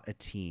not a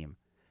team.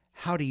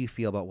 How do you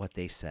feel about what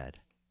they said?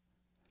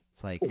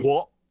 It's like,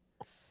 what?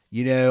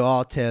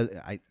 I'll tell.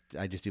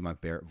 I just do my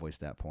Barrett voice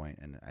at that point,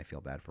 and I feel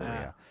bad for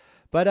Rhea.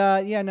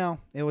 But no,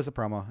 it was a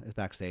promo. It was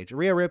backstage.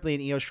 Rhea Ripley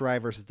and Io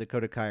Shirai versus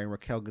Dakota Kai and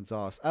Raquel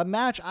Gonzalez. A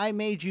match I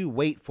made you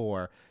wait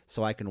for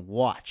so I can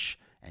watch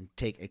and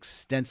take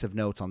extensive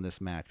notes on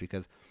this match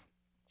because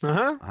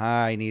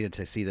I needed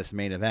to see this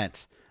main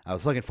event. I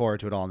was looking forward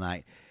to it all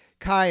night.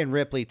 Kai and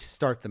Ripley to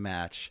start the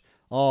match.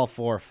 All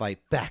four fight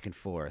back and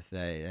forth,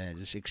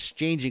 just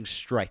exchanging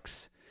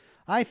strikes.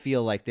 I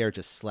feel like they're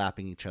just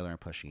slapping each other and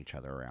pushing each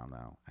other around,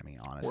 though. I mean,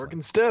 honestly.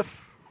 Working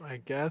stiff, I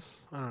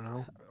guess. I don't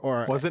know.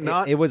 Or was it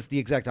not? It was the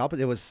exact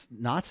opposite. It was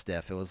not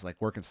stiff. It was like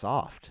working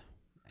soft.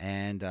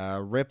 And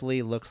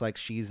Ripley looks like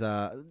she's...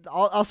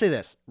 I'll say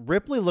this.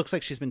 Ripley looks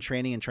like she's been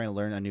training and trying to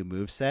learn a new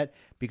moveset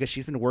because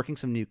she's been working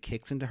some new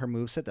kicks into her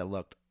moveset that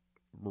looked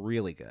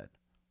really good.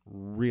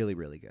 Really,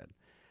 really good.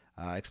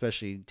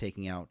 Especially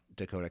taking out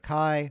Dakota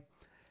Kai.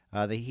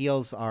 The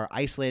heels are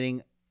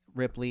isolating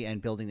Ripley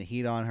and building the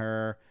heat on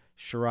her.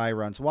 Shirai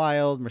runs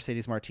wild.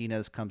 Mercedes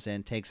Martinez comes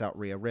in, takes out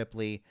Rhea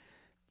Ripley.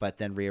 But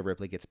then Rhea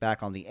Ripley gets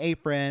back on the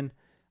apron.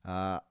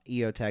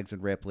 Io tags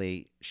in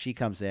Ripley. She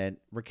comes in.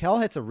 Raquel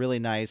hits a really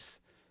nice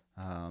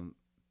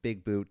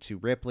big boot to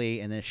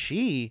Ripley. And then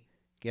she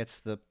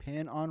gets the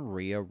pin on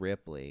Rhea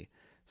Ripley.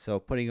 So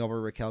putting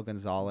over Raquel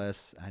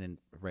Gonzalez. I didn't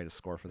write a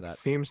score for that.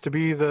 Seems to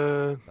be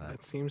the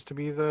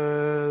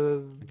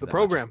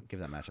program. Give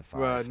that match a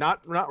 5.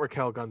 Not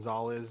Raquel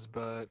Gonzalez,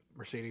 but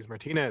Mercedes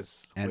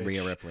Martinez and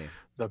Rhea Ripley.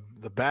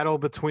 The battle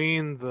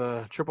between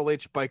the Triple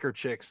H biker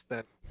chicks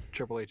that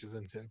Triple H is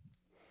into.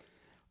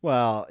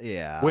 Well,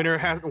 yeah. Winner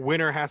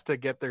has to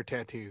get their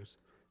tattoos.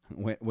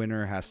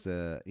 Winner has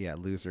to,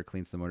 loser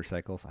cleans the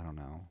motorcycles. I don't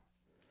know.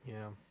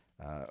 Yeah.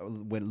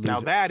 Now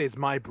that is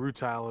my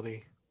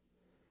brutality.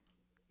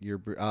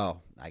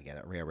 I get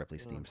it. Rhea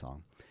Ripley's theme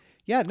song.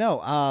 Yeah, no.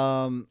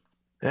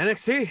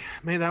 NXT,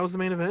 man, that was the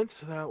main event.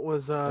 That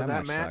was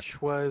that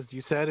match was.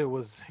 You said it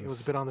was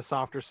a bit on the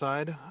softer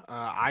side.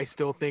 I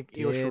still think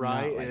Io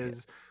Shirai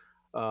is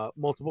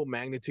multiple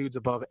magnitudes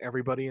above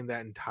everybody in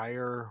that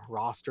entire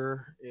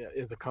roster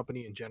in the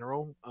company in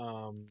general.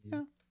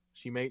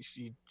 She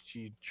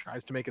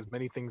tries to make as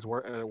many things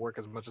work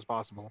as much as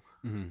possible,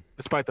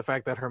 despite the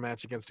fact that her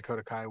match against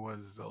Dakota Kai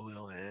was a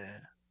little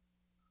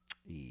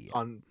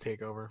on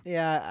TakeOver.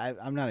 Yeah,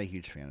 I'm not a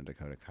huge fan of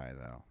Dakota Kai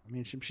though. I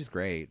mean, she's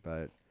great,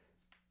 but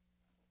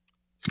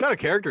She's got a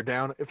character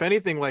down. If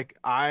anything, like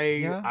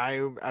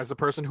I as a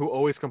person who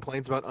always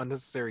complains about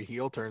unnecessary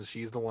heel turns,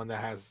 she's the one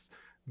that has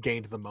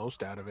gained the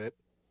most out of it.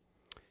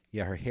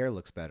 Yeah, her hair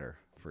looks better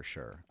for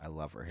sure. I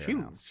love her hair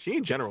now. She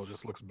in general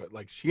just looks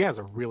like she has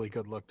a really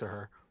good look to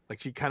her. Like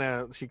she kind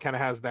of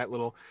has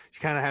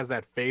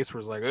that face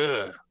where it's like,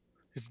 ugh.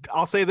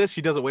 I'll say this: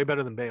 she does it way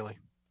better than Bayley.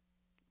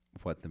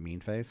 What, the mean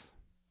face?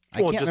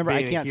 Well, I can't remember.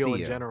 I can't see in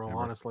general,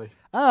 remember. Honestly.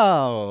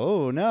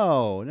 Oh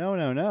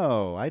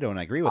no! I don't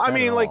agree with that. I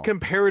mean, like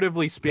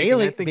comparatively speaking,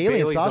 I think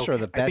Bayley and Sasha are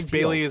the best. I think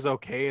Bayley is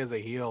okay as a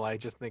heel. I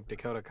just think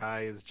Dakota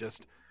Kai is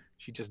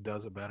she just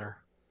does it better.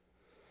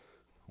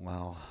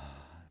 Well,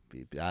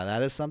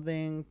 that is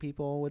something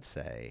people would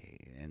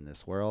say in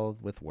this world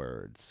with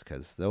words,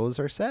 because those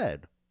are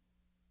said.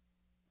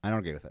 I don't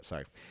agree with that.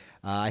 Sorry.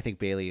 I think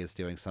Bayley is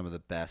doing some of the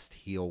best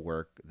heel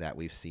work that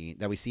we see in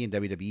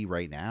WWE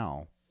right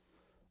now.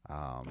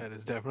 That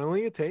is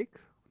definitely a take.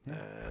 Yeah.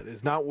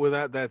 Is not with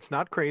that. That's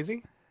not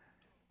crazy.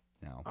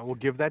 No, I will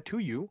give that to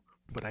you.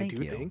 But I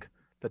do think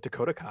that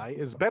Dakota Kai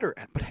is better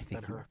at this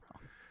than her.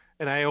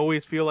 And I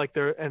always feel like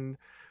and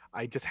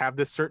I just have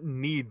this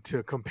certain need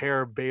to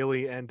compare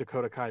Bayley and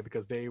Dakota Kai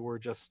because they were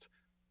just.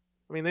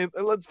 I mean,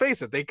 let's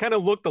face it, they kind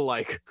of looked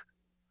alike.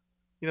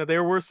 You know,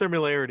 there were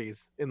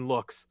similarities in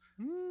looks.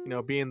 You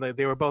know, being that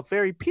they were both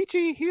very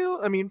peachy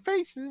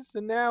faces,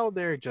 and now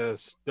they're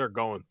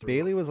going through.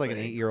 Bayley was like an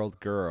 8-year-old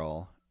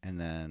girl, and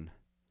then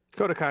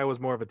Dakota Kai was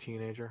more of a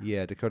teenager.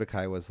 Yeah, Dakota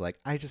Kai was like,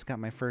 I just got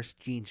my first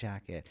jean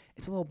jacket.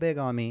 It's a little big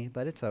on me,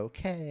 but it's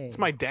okay. It's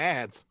my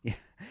dad's. Yeah,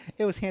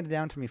 it was handed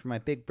down to me from my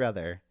big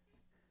brother.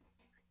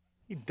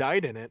 He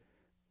died in it.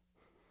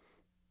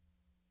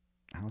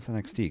 How's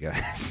NXT,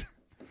 guys?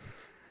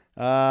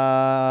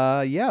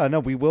 Yeah, no,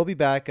 we will be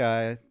back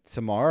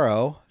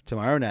tomorrow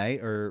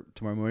night or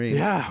tomorrow morning.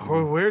 Yeah,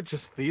 we're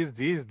just these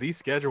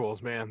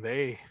schedules, man.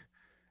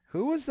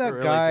 Who was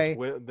that guy?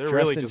 They're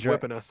really just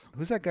whipping us.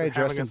 Who's that guy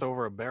dressed us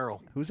over a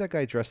barrel? Who's that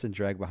guy dressed in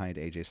drag behind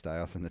AJ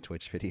Styles in the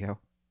Twitch video?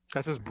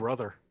 That's his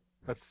brother.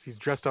 He's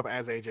dressed up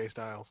as AJ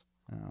Styles.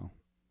 Oh,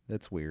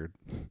 that's weird.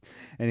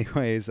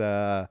 Anyways,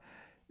 yeah,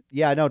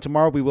 no,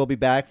 tomorrow we will be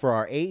back for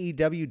our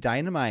AEW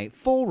Dynamite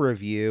full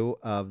review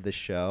of the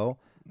show.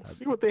 We'll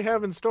see what they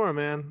have in store,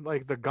 man.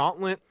 Like the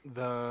gauntlet,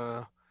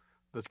 the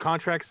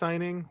contract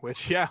signing,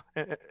 which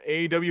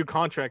AEW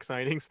contract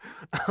signings.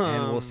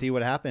 And we'll see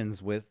what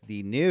happens with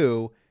the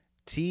new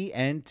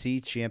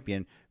TNT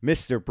champion,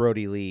 Mr.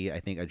 Brody Lee, I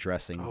think,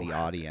 addressing the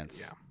audience.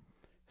 Yeah.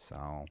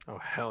 So. Oh,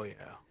 hell yeah.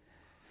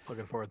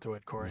 Looking forward to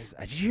it, Corey.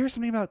 Did you hear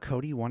something about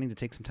Cody wanting to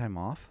take some time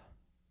off?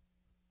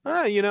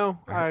 I heard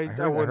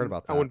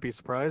about that. I wouldn't be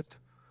surprised.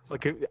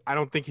 Like, I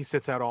don't think he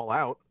sits out all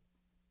out.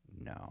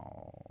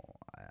 No.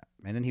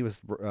 And then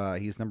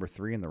he's number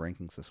 3 in the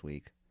rankings this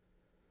week.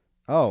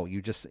 Oh,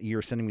 you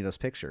were sending me those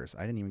pictures.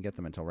 I didn't even get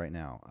them until right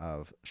now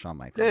of Shawn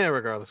Michaels. Yeah,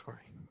 regardless, Corey.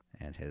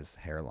 And his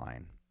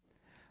hairline.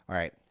 All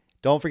right.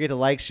 Don't forget to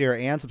like, share,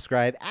 and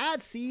subscribe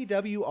at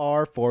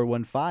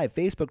CWR415,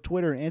 Facebook,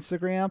 Twitter, and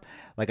Instagram.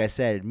 Like I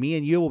said, me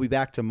and you will be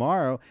back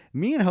tomorrow.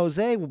 Me and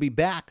Jose will be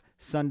back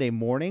Sunday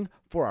morning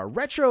for our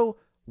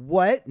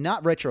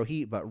not retro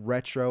heat, but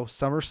retro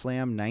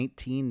SummerSlam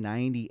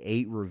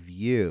 1998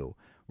 review.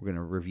 We're going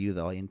to review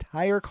the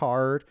entire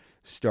card,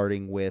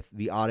 starting with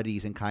the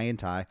oddities in Kai En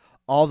Tai,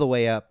 all the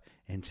way up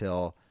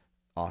until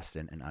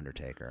Austin and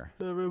Undertaker.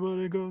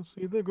 Everybody go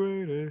see the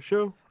greatest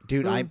show.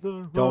 Dude,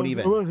 don't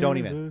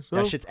even.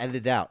 That shit's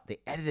edited out. They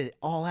edited it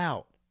all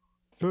out.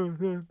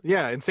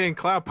 Yeah, Insane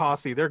Cloud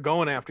Posse, they're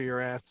going after your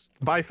ass.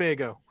 Bye,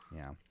 Fago.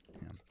 Yeah.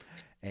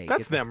 Hey,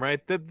 that's them, right?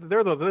 They're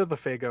the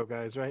Fago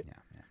guys, right?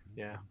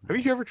 Yeah. Have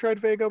you ever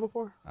tried Fago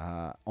before?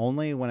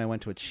 Only when I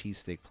went to a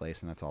cheesesteak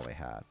place, and that's all they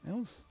had. It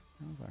was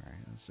all right.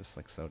 It was just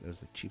like soda. It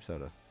was a cheap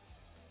soda.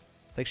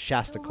 It's like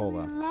Shasta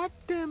Cola. Like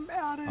them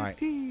out of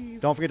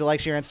teas. Don't forget to like,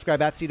 share, and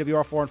subscribe at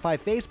CWR415,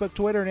 Facebook,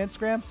 Twitter, and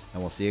Instagram.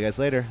 And we'll see you guys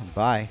later.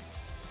 Bye.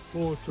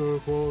 What's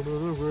up on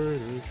the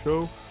greatest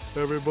show?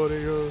 Everybody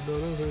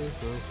another